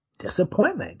little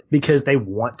disappointment because they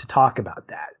want to talk about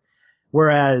that.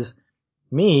 Whereas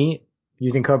me,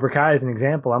 using Cobra Kai as an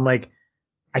example, I'm like,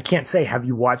 I can't say, have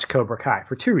you watched Cobra Kai?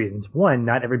 For two reasons. One,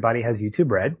 not everybody has YouTube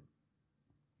Red.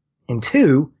 And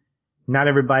two, not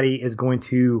everybody is going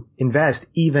to invest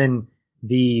even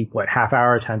the, half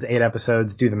hour times 8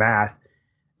 episodes, do the math,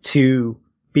 to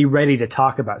be ready to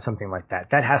talk about something like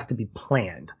that. That has to be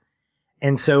planned.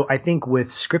 And so I think with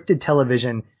scripted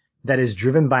television that is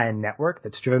driven by a network,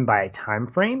 that's driven by a time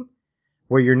frame,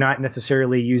 where you're not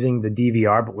necessarily using the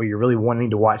DVR, but where you're really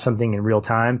wanting to watch something in real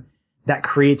time, that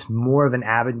creates more of an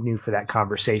avenue for that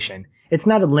conversation. It's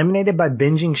not eliminated by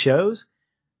binging shows,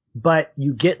 but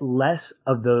you get less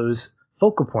of those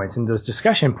focal points and those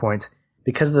discussion points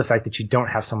because of the fact that you don't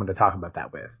have someone to talk about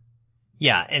that with.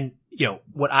 Yeah, and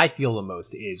what I feel the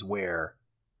most is where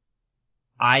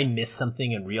I miss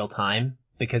something in real time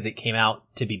because it came out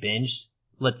to be binged.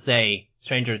 Let's say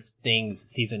Stranger Things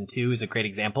season 2 is a great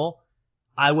example.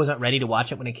 I wasn't ready to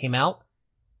watch it when it came out.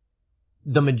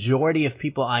 The majority of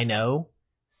people I know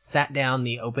sat down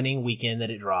the opening weekend that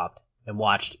it dropped and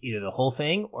watched either the whole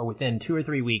thing, or within 2 or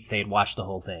 3 weeks they had watched the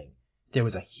whole thing. There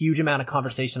was a huge amount of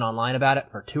conversation online about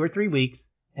it for 2 or 3 weeks,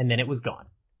 and then it was gone.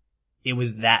 It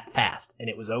was that fast, and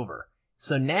it was over.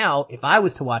 So now, if I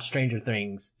was to watch Stranger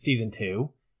Things season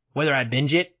 2, whether I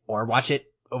binge it or watch it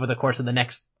over the course of the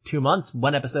next 2 months,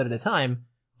 one episode at a time,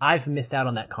 I've missed out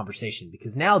on that conversation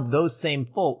because now those same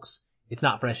folks, it's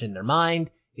not fresh in their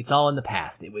mind. It's all in the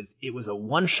past. It was a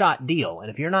one-shot deal. And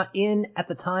if you're not in at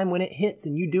the time when it hits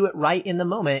and you do it right in the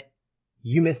moment,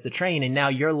 you miss the train, and now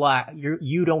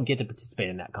you don't get to participate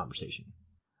in that conversation.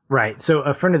 Right. So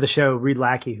a friend of the show, Reed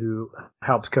Lackey, who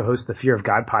helps co-host the Fear of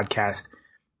God podcast,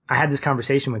 I had this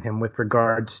conversation with him with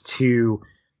regards to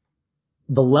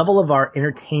the level of our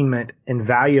entertainment and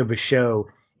value of a show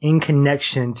in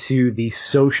connection to the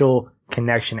social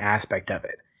connection aspect of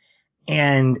it.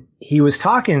 And he was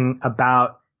talking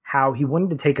about how he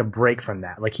wanted to take a break from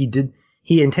that. Like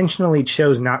he intentionally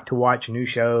chose not to watch new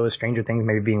shows, Stranger Things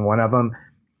maybe being one of them.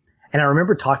 And I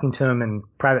remember talking to him in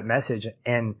private message,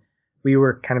 and we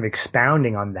were kind of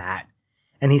expounding on that.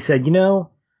 And he said,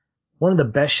 one of the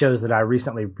best shows that I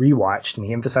recently rewatched, and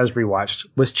he emphasized rewatched,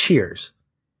 was Cheers.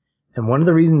 And one of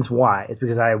the reasons why is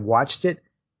because I watched it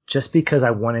just because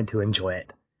I wanted to enjoy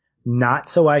it. Not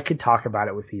so I could talk about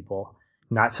it with people,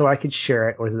 not so I could share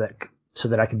it, or so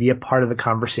that I could be a part of the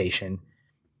conversation.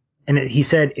 And he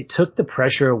said it took the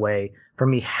pressure away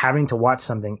from me having to watch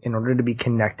something in order to be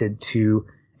connected to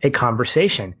a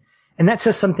conversation. And that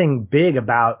says something big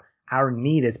about our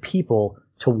need as people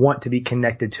to want to be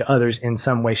connected to others in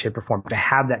some way, shape, or form, to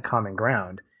have that common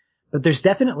ground. But there's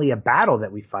definitely a battle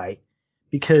that we fight,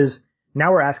 because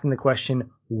now we're asking the question,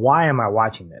 why am I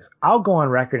watching this? I'll go on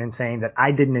record in saying that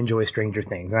I didn't enjoy Stranger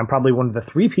Things, and I'm probably one of the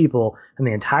 3 people on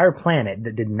the entire planet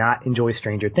that did not enjoy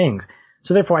Stranger Things.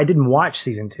 So therefore, I didn't watch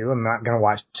season 2. I'm not going to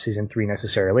watch season 3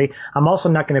 necessarily. I'm also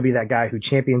not going to be that guy who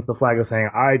champions the flag of saying,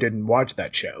 I didn't watch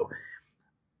that show.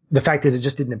 The fact is, it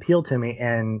just didn't appeal to me.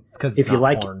 And it's because if you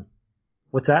like porn.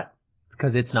 What's that? It's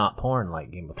because it's not porn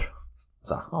like Game of Thrones.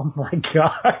 So, oh my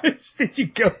gosh, did you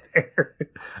go there?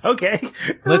 Okay.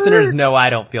 Listeners know I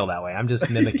don't feel that way. I'm just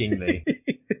mimicking the...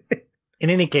 In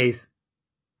any case,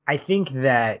 I think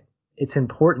that it's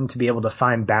important to be able to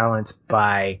find balance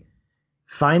by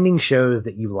finding shows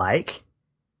that you like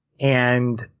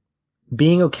and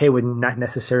being okay with not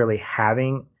necessarily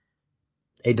having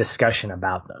a discussion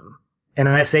about them. And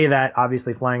I say that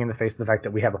obviously flying in the face of the fact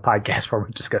that we have a podcast where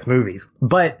we discuss movies.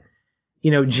 But,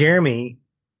 Jeremy,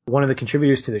 one of the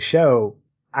contributors to the show,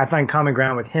 I find common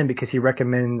ground with him because he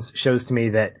recommends shows to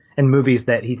me and movies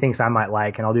that he thinks I might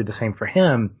like, and I'll do the same for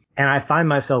him. And I find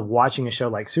myself watching a show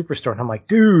like Superstore, and I'm like,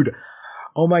 dude,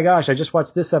 oh my gosh, I just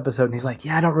watched this episode. And he's like,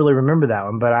 yeah, I don't really remember that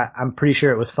one, but I'm pretty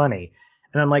sure it was funny.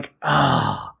 And I'm like,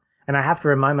 and I have to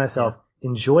remind myself,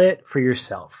 enjoy it for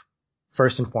yourself,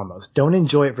 first and foremost. Don't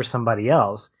enjoy it for somebody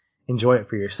else. Enjoy it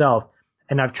for yourself.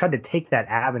 And I've tried to take that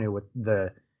avenue with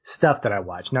the stuff that I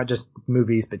watch, not just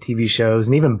movies, but TV shows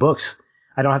and even books.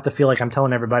 I don't have to feel like I'm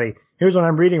telling everybody, here's what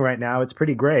I'm reading right now. It's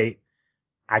pretty great.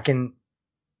 I can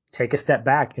take a step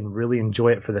back and really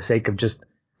enjoy it for the sake of just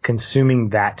consuming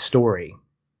that story.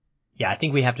 Yeah, I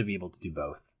think we have to be able to do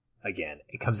both. Again,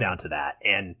 it comes down to that.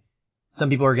 And some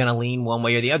people are going to lean one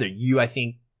way or the other. I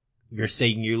think you're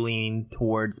saying you lean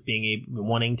towards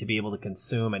wanting to be able to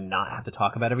consume and not have to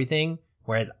talk about everything.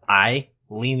 Whereas I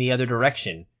lean the other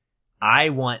direction. I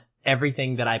want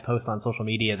everything that I post on social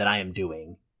media that I am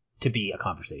doing to be a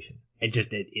conversation.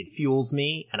 It fuels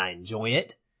me and I enjoy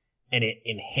it. and it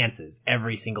enhances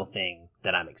every single thing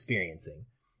that I'm experiencing.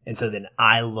 And so then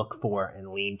I look for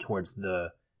and lean towards the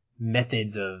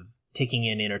methods of taking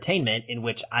in entertainment in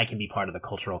which I can be part of the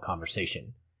cultural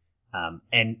conversation.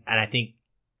 And I think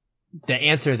the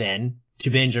answer then to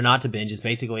binge or not to binge is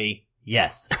basically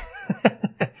yes.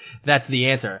 That's the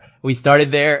answer. We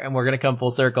started there and we're going to come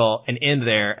full circle and end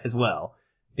there as well,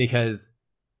 because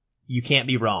you can't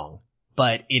be wrong.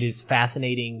 But it is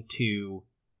fascinating to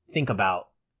think about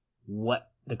what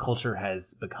the culture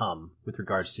has become with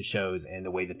regards to shows and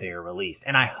the way that they are released.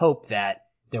 And I hope that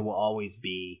there will always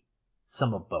be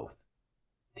some of both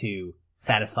to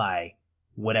satisfy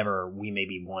whatever we may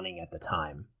be wanting at the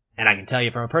time. And I can tell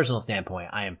you from a personal standpoint,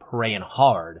 I am praying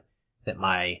hard that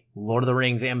my Lord of the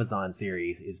Rings Amazon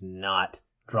series is not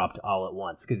dropped all at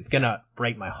once, because it's going to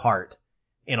break my heart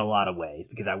in a lot of ways,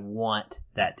 because I want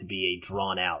that to be a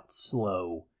drawn out,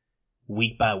 slow,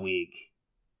 week by week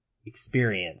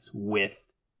experience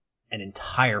with an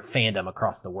entire fandom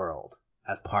across the world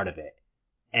as part of it.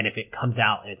 And if it comes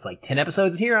out and it's like 10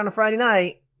 episodes here on a Friday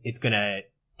night, it's going to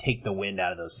take the wind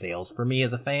out of those sails for me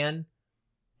as a fan,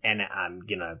 and I'm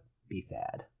going to be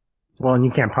sad. Well, and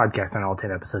you can't podcast on all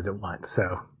 10 episodes at once,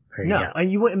 so there you go.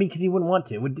 And you wouldn't, because you wouldn't want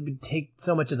to. It would take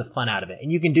so much of the fun out of it.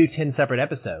 And you can do 10 separate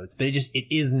episodes, but it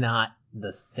is not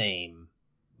the same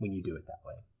when you do it that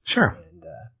way. Sure. And,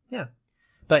 yeah.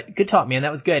 But good talk, man.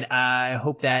 That was good. I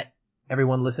hope that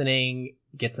everyone listening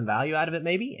gets some value out of it,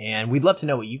 maybe. And we'd love to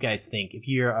know what you guys think. If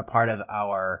you're a part of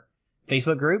our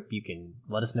Facebook group, you can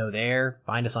let us know there.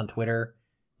 Find us on Twitter.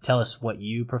 Tell us what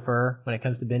you prefer when it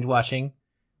comes to binge watching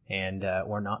and,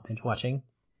 or not binge watching.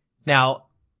 Now,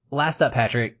 last up,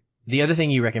 Patrick, the other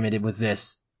thing you recommended was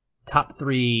this top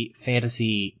 3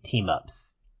 fantasy team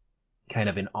ups, kind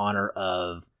of in honor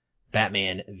of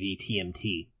Batman v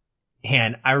TMT.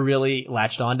 And I really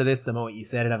latched onto this the moment you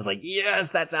said it. I was like, yes,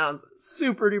 that sounds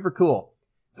super duper cool.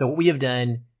 So what we have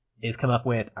done is come up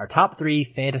with our top 3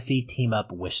 fantasy team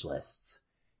up wish lists.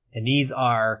 And these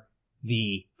are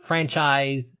the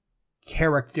franchise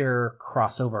character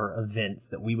crossover events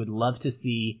that we would love to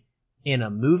see in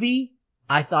a movie.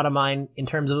 I thought of mine in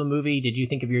terms of a movie. Did you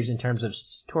think of yours in terms of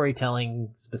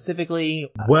storytelling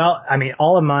specifically? Well, I mean,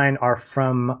 all of mine are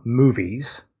from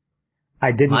movies.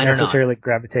 I didn't necessarily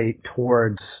gravitate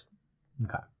towards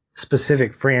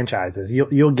specific franchises.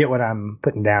 You'll get what I'm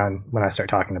putting down when I start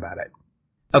talking about it.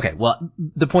 Okay, well,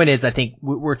 the point is, I think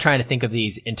we're trying to think of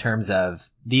these in terms of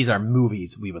these are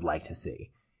movies we would like to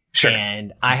see. Sure.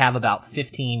 And I have about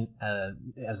 15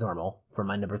 as normal for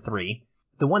my number 3.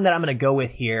 The one that I'm going to go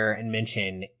with here and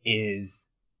mention is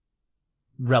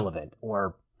relevant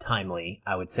or timely,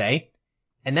 I would say.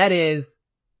 And that is,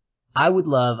 I would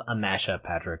love a mashup,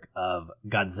 Patrick, of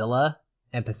Godzilla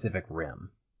and Pacific Rim.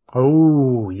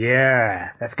 Oh, yeah.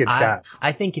 That's good stuff.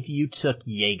 I think if you took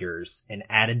Jaegers and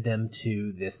added them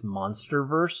to this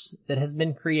monsterverse that has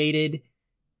been created,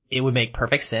 it would make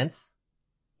perfect sense.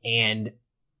 And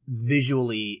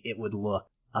visually, it would look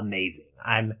amazing.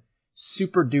 I'm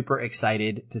super duper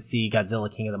excited to see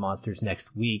Godzilla King of the Monsters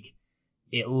next week.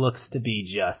 It looks to be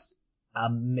just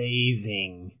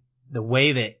amazing. The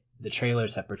way that the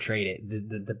trailers have portrayed it,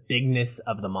 the bigness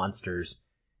of the monsters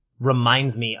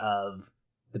reminds me of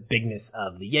the bigness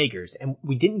of the Jaegers. And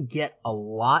we didn't get a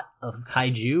lot of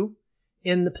kaiju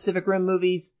in the Pacific Rim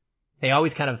movies. They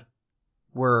always kind of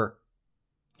were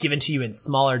given to you in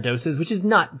smaller doses, which is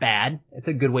not bad. It's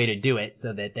a good way to do it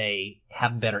so that they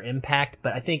have better impact.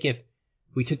 But I think if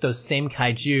we took those same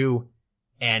kaiju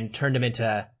and turned them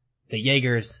into the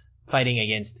Jaegers fighting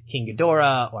against King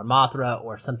Ghidorah or Mothra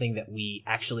or something that we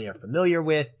actually are familiar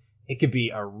with, it could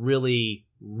be a really,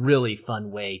 really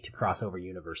fun way to cross over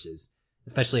universes,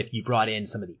 especially if you brought in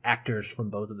some of the actors from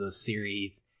both of those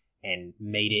series and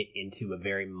made it into a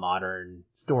very modern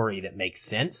story that makes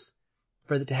sense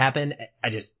for it to happen.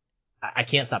 I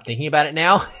can't stop thinking about it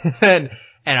now. and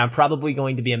I'm probably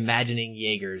going to be imagining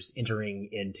Jaegers entering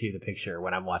into the picture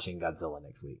when I'm watching Godzilla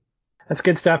next week. That's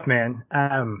good stuff, man.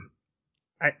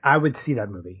 I would see that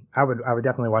movie. I would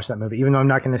definitely watch that movie, even though I'm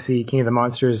not going to see King of the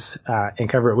Monsters, and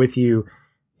cover it with you.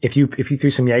 If you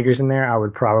threw some Jaegers in there, I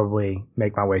would probably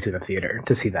make my way to the theater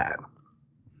to see that.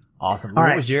 Awesome.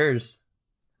 What was yours?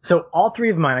 So all 3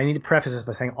 of mine, I need to preface this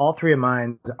by saying all 3 of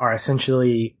mine are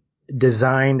essentially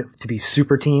designed to be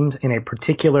super teams in a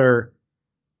particular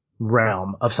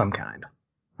realm of some kind.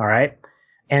 All right.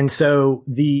 And so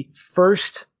the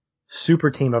first super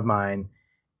team of mine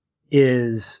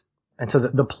is, and so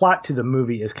the plot to the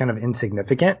movie is kind of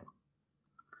insignificant,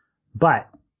 but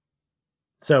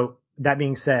so that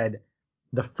being said,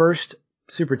 the first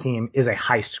super team is a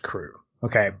heist crew.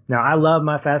 Okay. Now I love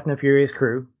my Fast and the Furious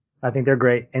crew. I think they're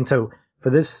great. And so for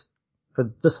this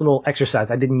little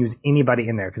exercise, I didn't use anybody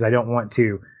in there because I don't want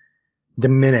to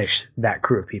diminish that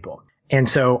crew of people. And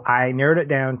so I narrowed it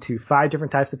down to 5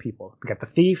 different types of people. We got the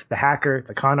thief, the hacker,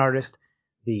 the con artist,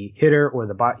 the hitter or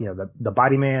the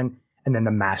body man, and then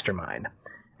the mastermind.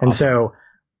 And Awesome. so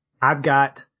I've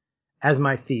got as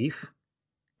my thief,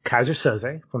 Kaiser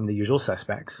Soze from The Usual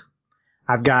Suspects.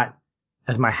 I've got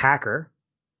as my hacker,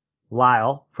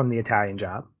 Lyle from The Italian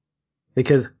Job,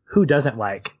 because who doesn't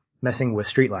like messing with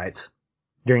streetlights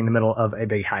during the middle of a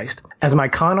big heist? As my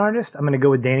con artist, I'm going to go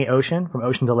with Danny Ocean from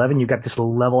Ocean's 11. You've got this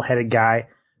level-headed guy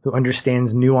who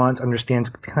understands nuance,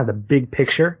 understands kind of the big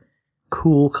picture,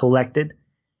 cool, collected.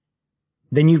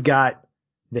 Then you've got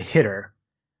the hitter,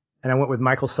 and I went with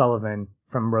Michael Sullivan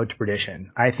from Road to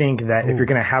Perdition. I think that if you're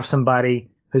going to have somebody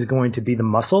who's going to be the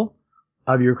muscle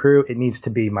of your crew, it needs to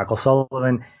be Michael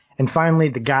Sullivan. And finally,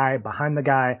 the guy behind the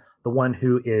guy, the one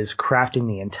who is crafting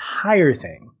the entire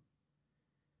thing,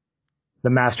 the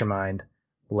mastermind,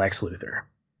 Lex Luthor.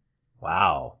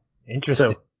 Wow.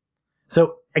 Interesting.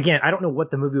 So again, I don't know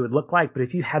what the movie would look like, but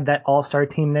if you had that all-star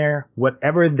team there,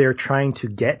 whatever they're trying to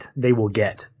get, they will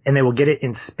get. And they will get it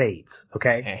in spades,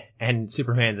 okay? And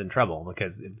Superman's in trouble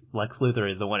because if Lex Luthor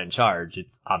is the one in charge,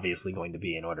 it's obviously going to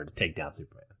be in order to take down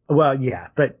Superman. Well, yeah,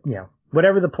 but,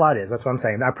 whatever the plot is, that's what I'm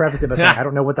saying. I preface it by saying I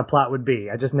don't know what the plot would be.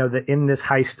 I just know that in this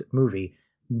heist movie,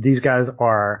 these guys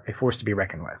are a force to be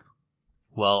reckoned with.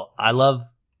 Well, I love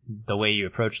the way you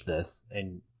approached this,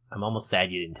 and I'm almost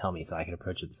sad you didn't tell me so I could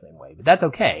approach it the same way. But that's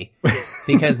okay,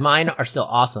 because mine are still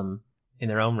awesome in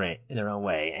their own way,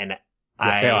 and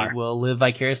yes, I will live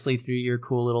vicariously through your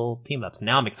cool little team-ups.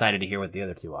 Now I'm excited to hear what the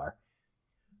other 2 are.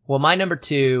 Well, my number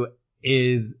 2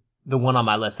 is the one on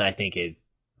my list that I think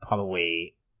is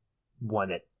probably one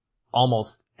that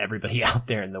almost everybody out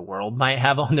there in the world might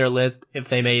have on their list if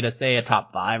they made a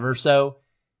top 5 or so.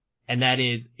 And that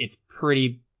is, it's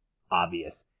pretty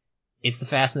obvious. It's the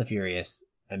Fast and the Furious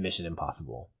and Mission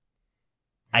Impossible.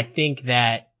 I think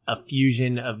that a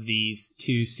fusion of these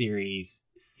 2 series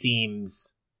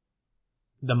seems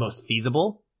the most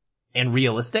feasible and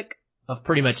realistic of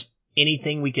pretty much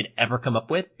anything we could ever come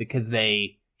up with because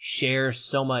they share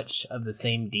so much of the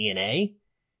same DNA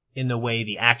in the way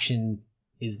the action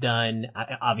is done.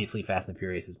 Obviously, Fast and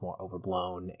Furious is more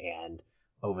overblown and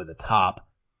over the top,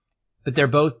 but they're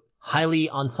both highly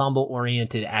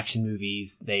ensemble-oriented action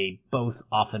movies. They both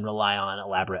often rely on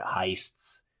elaborate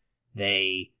heists.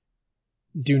 They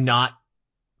do not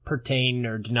pertain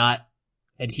or do not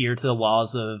adhere to the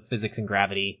laws of physics and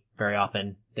gravity very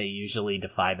often. They usually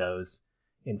defy those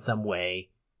in some way.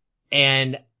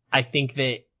 And I think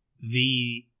that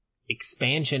the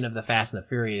expansion of the Fast and the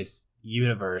Furious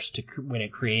universe when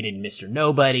it created Mr.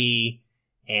 Nobody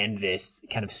and this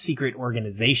kind of secret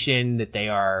organization that they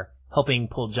are helping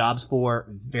pull jobs for,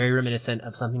 very reminiscent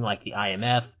of something like the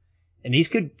IMF. And these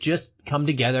could just come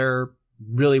together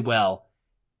really well.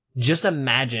 Just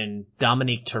imagine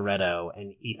Dominique Toretto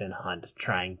and Ethan Hunt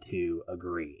trying to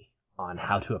agree on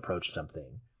how to approach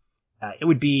something. It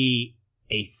would be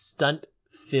a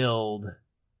stunt-filled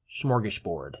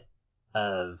smorgasbord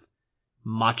of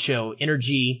macho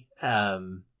energy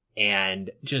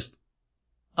and just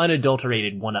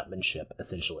unadulterated one-upmanship,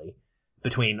 essentially,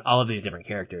 between all of these different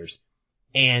characters.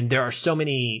 And there are so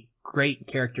many great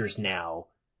characters now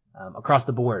across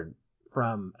the board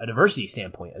from a diversity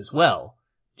standpoint as well,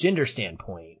 gender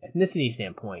standpoint, ethnicity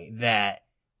standpoint, that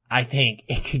I think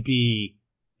it could be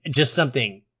just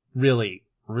something really,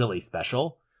 really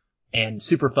special and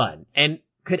super fun and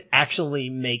could actually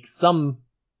make some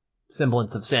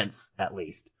semblance of sense, at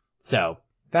least. So,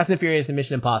 Fast and Furious and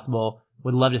Mission Impossible,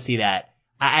 would love to see that.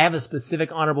 I have a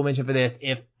specific honorable mention for this.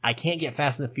 If I can't get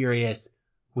Fast and the Furious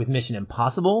with Mission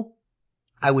Impossible,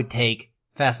 I would take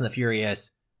Fast and the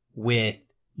Furious with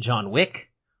John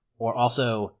Wick, or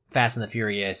also Fast and the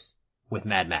Furious with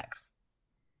Mad Max.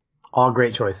 All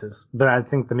great choices, but I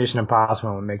think the Mission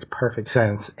Impossible one makes perfect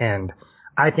sense. And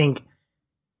I think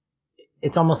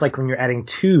it's almost like when you're adding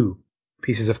 2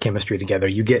 pieces of chemistry together,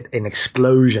 you get an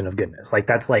explosion of goodness. Like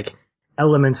that's like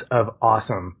elements of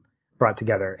awesome brought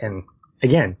together. And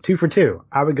again, 2 for 2.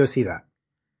 I would go see that.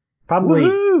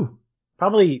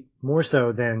 Probably more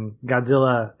so than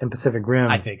Godzilla and Pacific Rim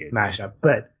mashup,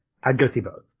 but I'd go see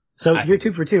both. So you're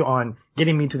 2 for 2 on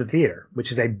getting me to the theater,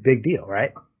 which is a big deal,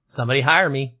 right? Somebody hire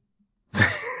me.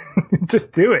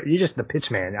 Just do it. You're just the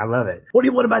pitch man. I love it.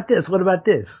 What about this? What about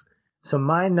this? So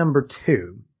my number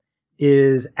 2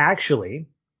 is actually,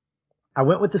 I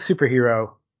went with the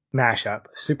superhero mashup,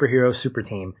 superhero super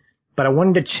team, but I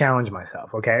wanted to challenge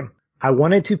myself, okay? I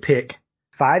wanted to pick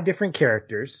 5 different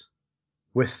characters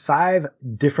with 5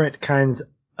 different kinds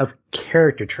of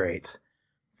character traits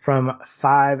from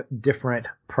 5 different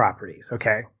properties.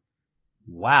 Okay.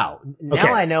 Wow. Now Okay.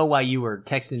 I know why you were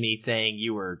texting me saying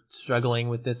you were struggling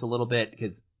with this a little bit,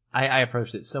 because I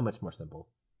approached it so much more simple.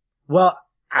 Well,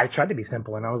 I tried to be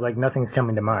simple and I was like, nothing's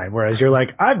coming to mind. Whereas you're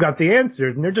like, I've got the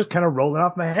answers and they're just kind of rolling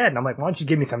off my head. And I'm like, why don't you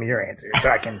give me some of your answers so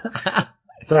I can,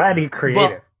 so I had to get creative.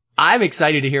 Well, I'm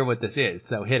excited to hear what this is,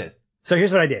 so hit us. So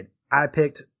here's what I did. I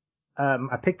picked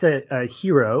a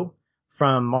hero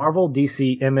from Marvel,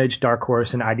 DC, Image, Dark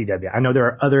Horse, and IDW. I know there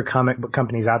are other comic book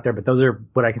companies out there, but those are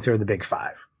what I consider the big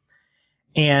 5.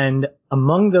 And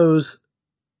among those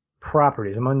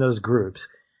properties, among those groups,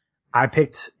 I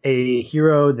picked a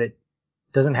hero that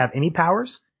doesn't have any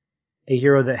powers, a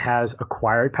hero that has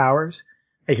acquired powers,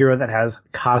 a hero that has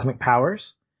cosmic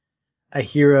powers, a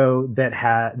hero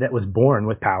that was born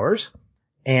with powers,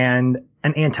 and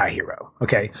an anti-hero.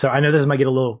 Okay, so I know this might get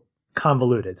a little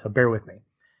convoluted, so bear with me.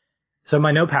 So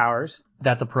my no powers.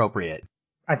 That's appropriate.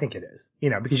 I think it is,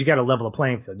 because you got to level the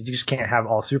playing field. You just can't have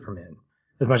all Supermen,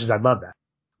 as much as I'd love that.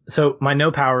 So my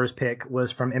no powers pick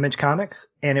was from Image Comics,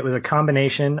 and it was a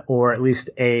combination, or at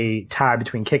least a tie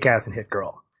between Kick-Ass and Hit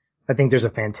Girl. I think there's a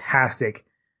fantastic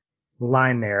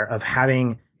line there of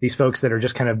having these folks that are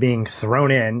just kind of being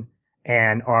thrown in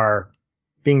and are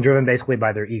being driven basically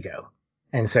by their ego.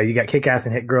 And so you got Kick-Ass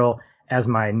and Hit Girl as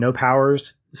my no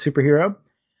powers superhero.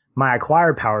 My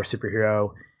acquired power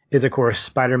superhero is, of course,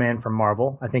 Spider-Man from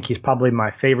Marvel. I think he's probably my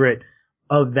favorite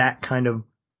of that kind of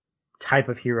type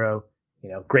of hero.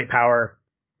 Great power,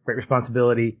 great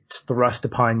responsibility, it's thrust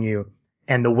upon you,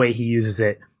 and the way he uses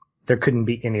it, there couldn't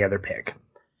be any other pick.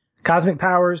 Cosmic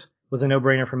powers was a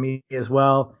no-brainer for me as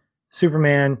well.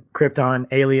 Superman, Krypton,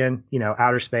 Alien,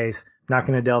 outer space. Not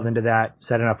going to delve into that.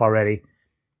 Said enough already.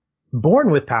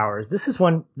 Born with powers. This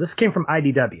came from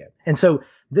IDW. And so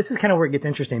this is kind of where it gets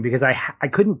interesting, because I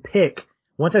couldn't pick.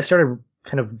 Once I started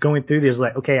kind of going through these,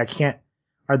 like, okay,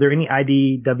 are there any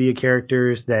IDW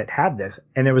characters that have this?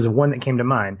 And there was one that came to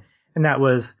mind, and that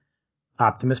was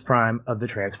Optimus Prime of the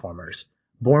Transformers.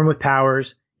 Born with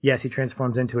powers. Yes, he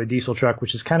transforms into a diesel truck,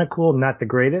 which is kind of cool. Not the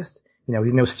greatest.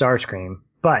 He's no Starscream.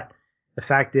 But the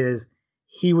fact is,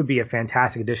 he would be a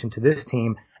fantastic addition to this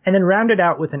team. And then rounded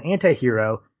out with an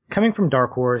anti-hero coming from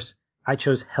Dark Horse. I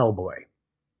chose Hellboy.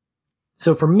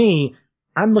 So for me,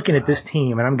 I'm looking at this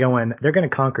team and I'm going, they're going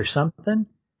to conquer something.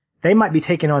 They might be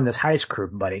taking on this heist crew,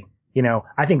 buddy.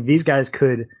 I think these guys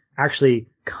could actually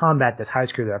combat this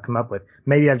heist crew that I've come up with.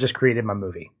 Maybe I've just created my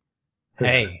movie. Who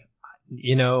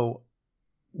knows?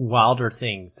 Wilder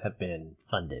things have been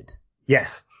funded.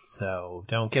 Yes. So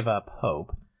don't give up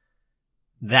hope.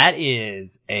 That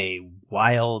is a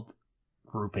wild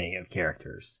grouping of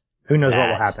characters. Who knows what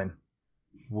will happen?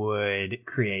 Would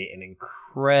create an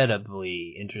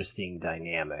incredibly interesting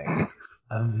dynamic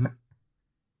of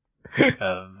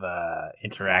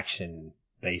interaction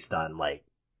based on like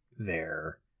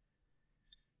their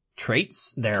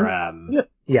traits, their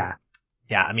yeah.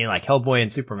 I mean, like Hellboy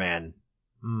and Superman.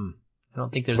 I don't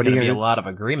think there's going to be a lot of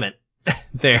agreement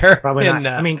there. Probably not.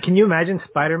 I mean, can you imagine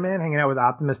Spider-Man hanging out with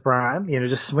Optimus Prime?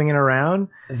 Just swinging around.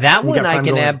 That one I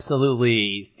can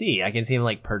absolutely see. I can see him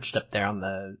like perched up there on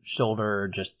the shoulder,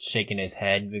 just shaking his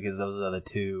head, because those are the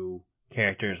two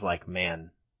characters. Like,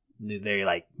 man, they're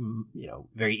like,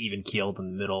 very even keeled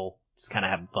in the middle, just kind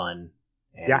of having fun.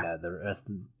 And the rest,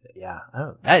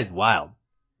 that is wild.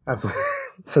 Absolutely.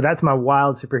 So that's my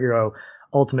wild superhero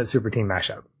ultimate super team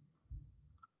mashup.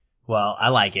 Well, I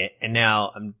like it. And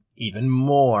now I'm even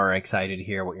more excited to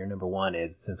hear what your number one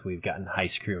is, since we've gotten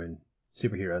heist crew and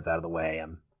superheroes out of the way.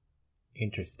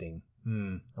 Interesting.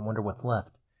 I wonder what's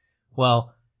left.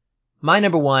 Well, my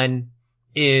number one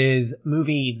is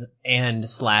movies and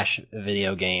 /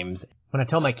 video games. When I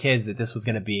told my kids that this was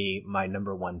going to be my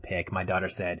number one pick, my daughter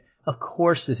said, "Of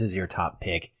course this is your top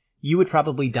pick. You would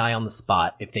probably die on the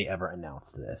spot if they ever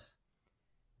announced this."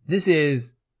 This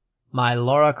is my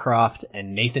Lara Croft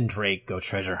and Nathan Drake go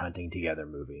treasure hunting together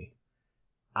movie.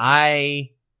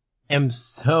 I am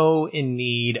so in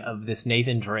need of this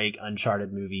Nathan Drake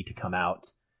Uncharted movie to come out.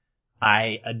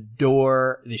 I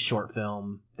adore the short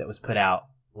film that was put out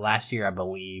last year, I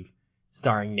believe,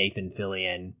 starring Nathan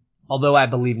Fillion. Although I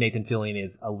believe Nathan Fillion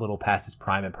is a little past his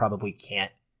prime and probably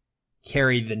can't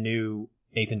carry the new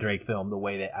Nathan Drake film the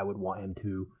way that I would want him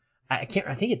to. I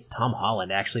think it's Tom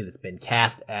Holland actually that's been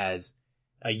cast as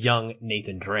a young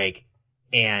Nathan Drake,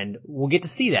 and we'll get to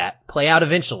see that play out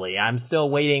eventually. I'm still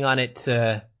waiting on it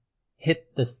to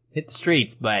hit the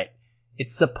streets, but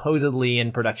it's supposedly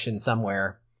in production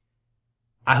somewhere.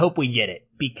 I hope we get it,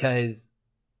 because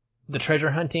the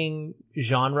treasure hunting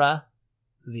genre,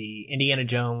 the Indiana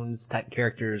Jones type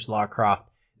characters, Lara Croft,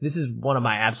 this is one of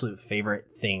my absolute favorite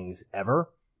things ever,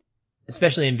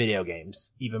 especially in video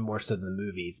games, even more so than the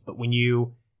movies. But when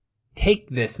you take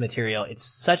this material, it's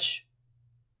such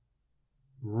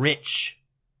rich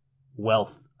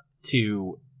wealth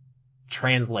to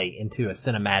translate into a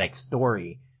cinematic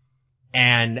story.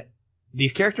 And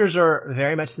these characters are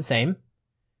very much the same,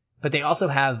 but they also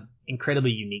have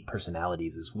incredibly unique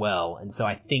personalities as well. And so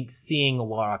I think seeing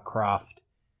Lara Croft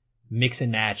mix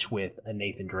and match with a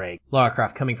Nathan Drake, Lara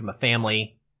Croft coming from a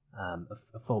family of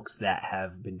folks that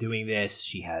have been doing this,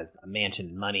 she has a mansion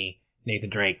and money. Nathan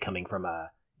Drake coming from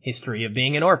a history of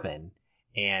being an orphan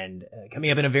and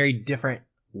coming up in a very different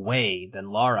way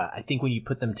than Lara. I think when you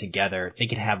put them together, they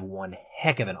could have one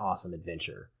heck of an awesome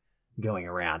adventure going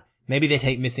around. Maybe they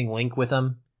take Missing Link with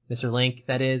them, Mr. Link,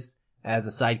 that is, as a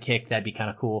sidekick. That'd be kind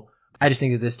of cool. I just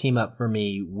think that this team up for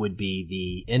me would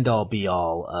be the end all be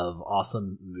all of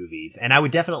awesome movies. And I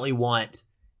would definitely want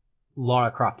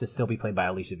Lara Croft to still be played by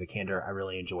Alicia Vikander. I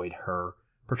really enjoyed her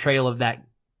portrayal of that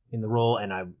in the role,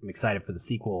 and I'm excited for the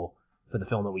sequel for the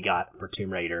film that we got for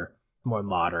Tomb Raider, more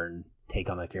modern take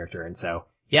on the character. And so,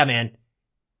 yeah, man,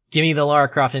 give me the Lara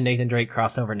Croft and Nathan Drake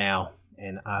crossover now,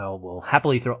 and I will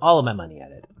happily throw all of my money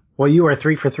at it. Well, you are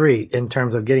 3 for 3 in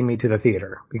terms of getting me to the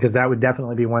theater, because that would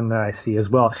definitely be one that I see as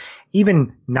well.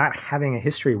 Even not having a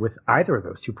history with either of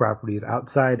those two properties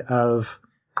outside of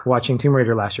watching Tomb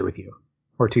Raider last year with you,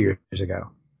 or 2 years ago.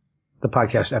 The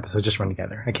podcast episodes just run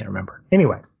together. I can't remember.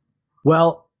 Anyway,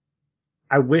 well,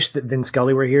 I wish that Vin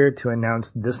Scully were here to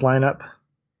announce this lineup,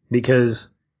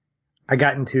 because I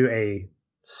got into a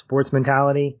sports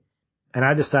mentality and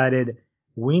I decided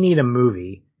we need a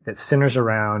movie that centers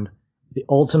around the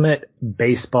ultimate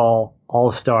baseball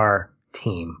all-star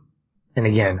team. And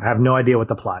again, I have no idea what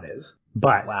the plot is,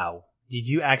 but wow. Did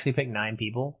you actually pick 9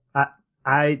 people? No,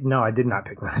 I did not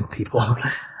pick 9 people.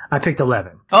 I picked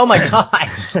 11. Oh my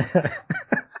gosh.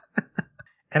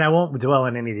 And I won't dwell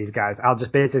on any of these guys. I'll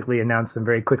just basically announce them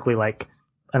very quickly like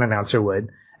an announcer would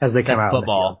as they come out. That's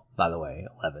football, by the way,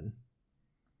 11.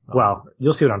 Well,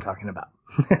 you'll see what I'm talking about.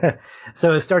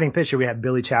 So as starting pitcher, we have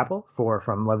Billy Chappell For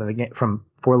Love of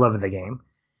the Game.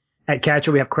 At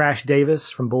catcher, we have Crash Davis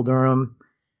from Bull Durham.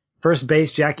 First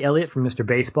base, Jack Elliott from Mr.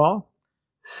 Baseball.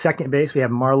 Second base, we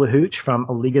have Marla Hooch from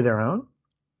A League of Their Own.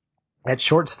 At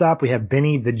shortstop, we have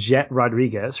Benny the Jet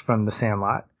Rodriguez from The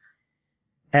Sandlot.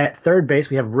 At third base,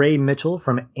 we have Ray Mitchell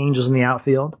from Angels in the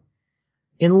Outfield.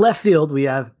 In left field, we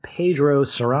have Pedro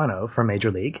Serrano from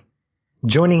Major League.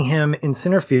 Joining him in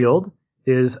center field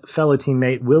is fellow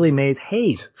teammate Willie Mays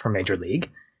Hayes from Major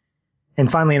League. And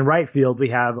finally, in right field, we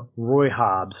have Roy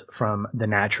Hobbs from The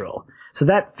Natural. So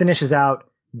that finishes out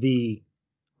the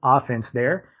offense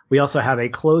there. We also have a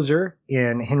closer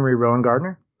in Henry Rowan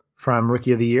Gardner from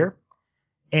Rookie of the Year.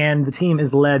 And the team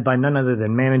is led by none other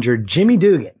than manager Jimmy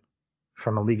Dugan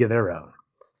from A League of Their Own.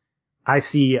 I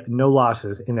see no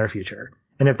losses in their future.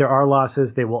 And if there are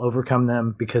losses, they will overcome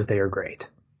them because they are great.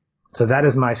 So that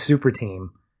is my super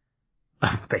team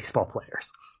of baseball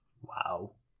players.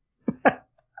 Wow.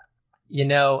 You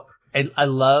know, I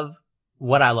love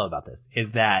about this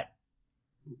is that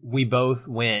we both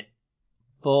went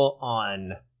full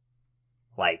on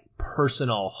like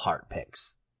personal heart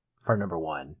picks for number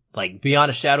one. Like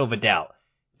beyond a shadow of a doubt.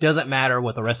 Doesn't matter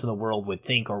what the rest of the world would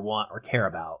think or want or care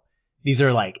about. These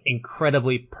are like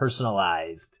incredibly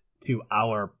personalized to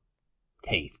our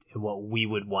taste and what we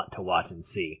would want to watch and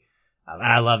see. And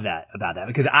I love that about that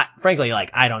because frankly,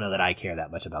 I don't know that I care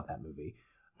that much about that movie.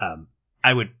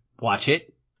 I would watch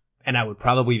it and I would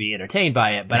probably be entertained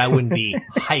by it, but I wouldn't be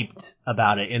hyped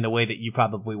about it in the way that you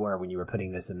probably were when you were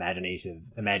putting this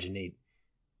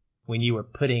when you were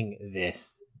putting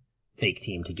this fake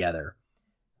team together.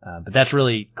 But that's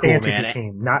really cool, Fantasy man.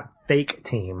 team, not fake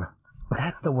team.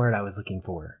 That's the word I was looking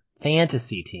for.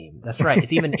 Fantasy team. That's right.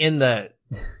 It's even in the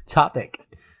topic.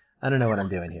 I don't know what I'm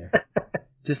doing here.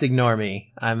 Just ignore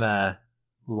me. I'm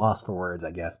lost for words, I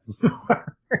guess.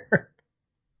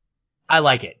 I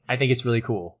like it. I think it's really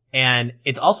cool. And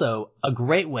it's also a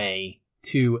great way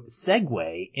to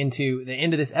segue into the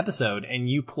end of this episode and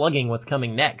you plugging what's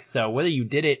coming next. So whether you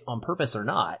did it on purpose or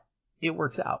not, it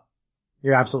works out.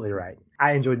 You're absolutely right.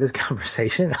 I enjoyed this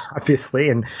conversation, obviously,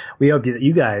 and we hope that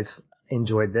you guys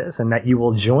enjoyed this and that you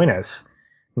will join us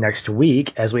next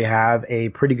week as we have a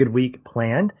pretty good week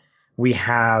planned. We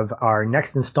have our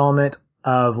next installment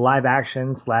of live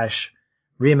action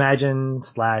 /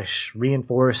 reimagine /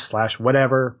 reinforce /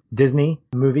 whatever Disney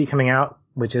movie coming out,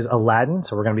 which is Aladdin.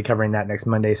 So we're going to be covering that next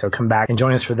Monday. So come back and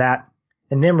join us for that.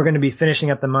 And then we're going to be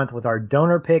finishing up the month with our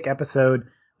donor pick episode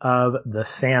of The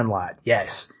Sandlot.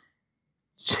 Yes.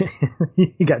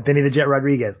 You got Benny the Jet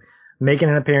Rodriguez. making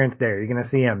an appearance there. You're going to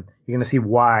see him. You're going to see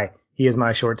why he is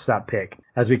my shortstop pick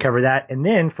as we cover that. And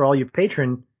then for all you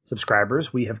patron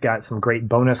subscribers, we have got some great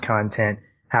bonus content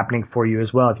happening for you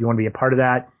as well. If you want to be a part of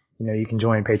that, you can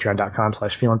join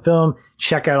patreon.com/feelinfilm.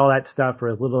 Check out all that stuff for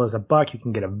as little as $1. You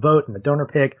can get a vote in the donor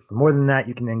pick. For more than that,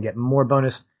 you can then get more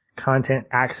bonus content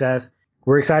access.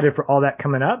 We're excited for all that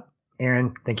coming up.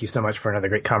 Aaron, thank you so much for another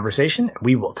great conversation.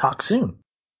 We will talk soon.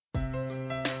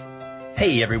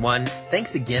 Hey everyone,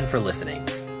 thanks again for listening.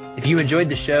 If you enjoyed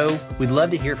the show, we'd love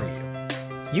to hear from you.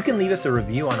 You can leave us a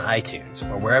review on iTunes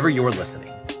or wherever you're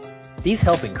listening. These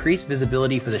help increase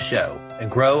visibility for the show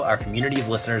and grow our community of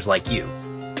listeners like you.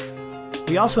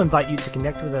 We also invite you to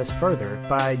connect with us further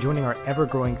by joining our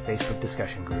ever-growing Facebook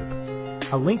discussion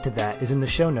group. A link to that is in the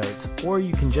show notes, or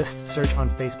you can just search on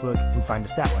Facebook and find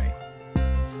us that way.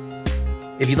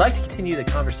 If you'd like to continue the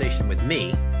conversation with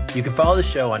me, you can follow the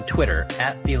show on Twitter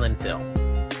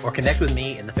 @FeelinFilm, or connect with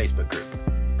me in the Facebook group.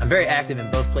 I'm very active in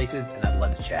both places, and I'd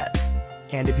love to chat.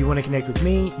 And if you want to connect with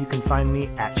me, you can find me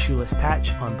at Shoeless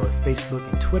Patch on both Facebook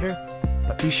and Twitter.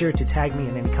 But be sure to tag me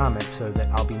in any comments so that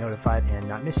I'll be notified and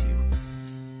not miss you.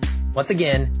 Once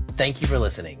again, thank you for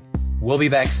listening. We'll be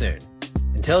back soon.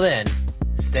 Until then,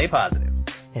 stay positive.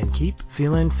 And keep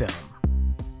feeling film.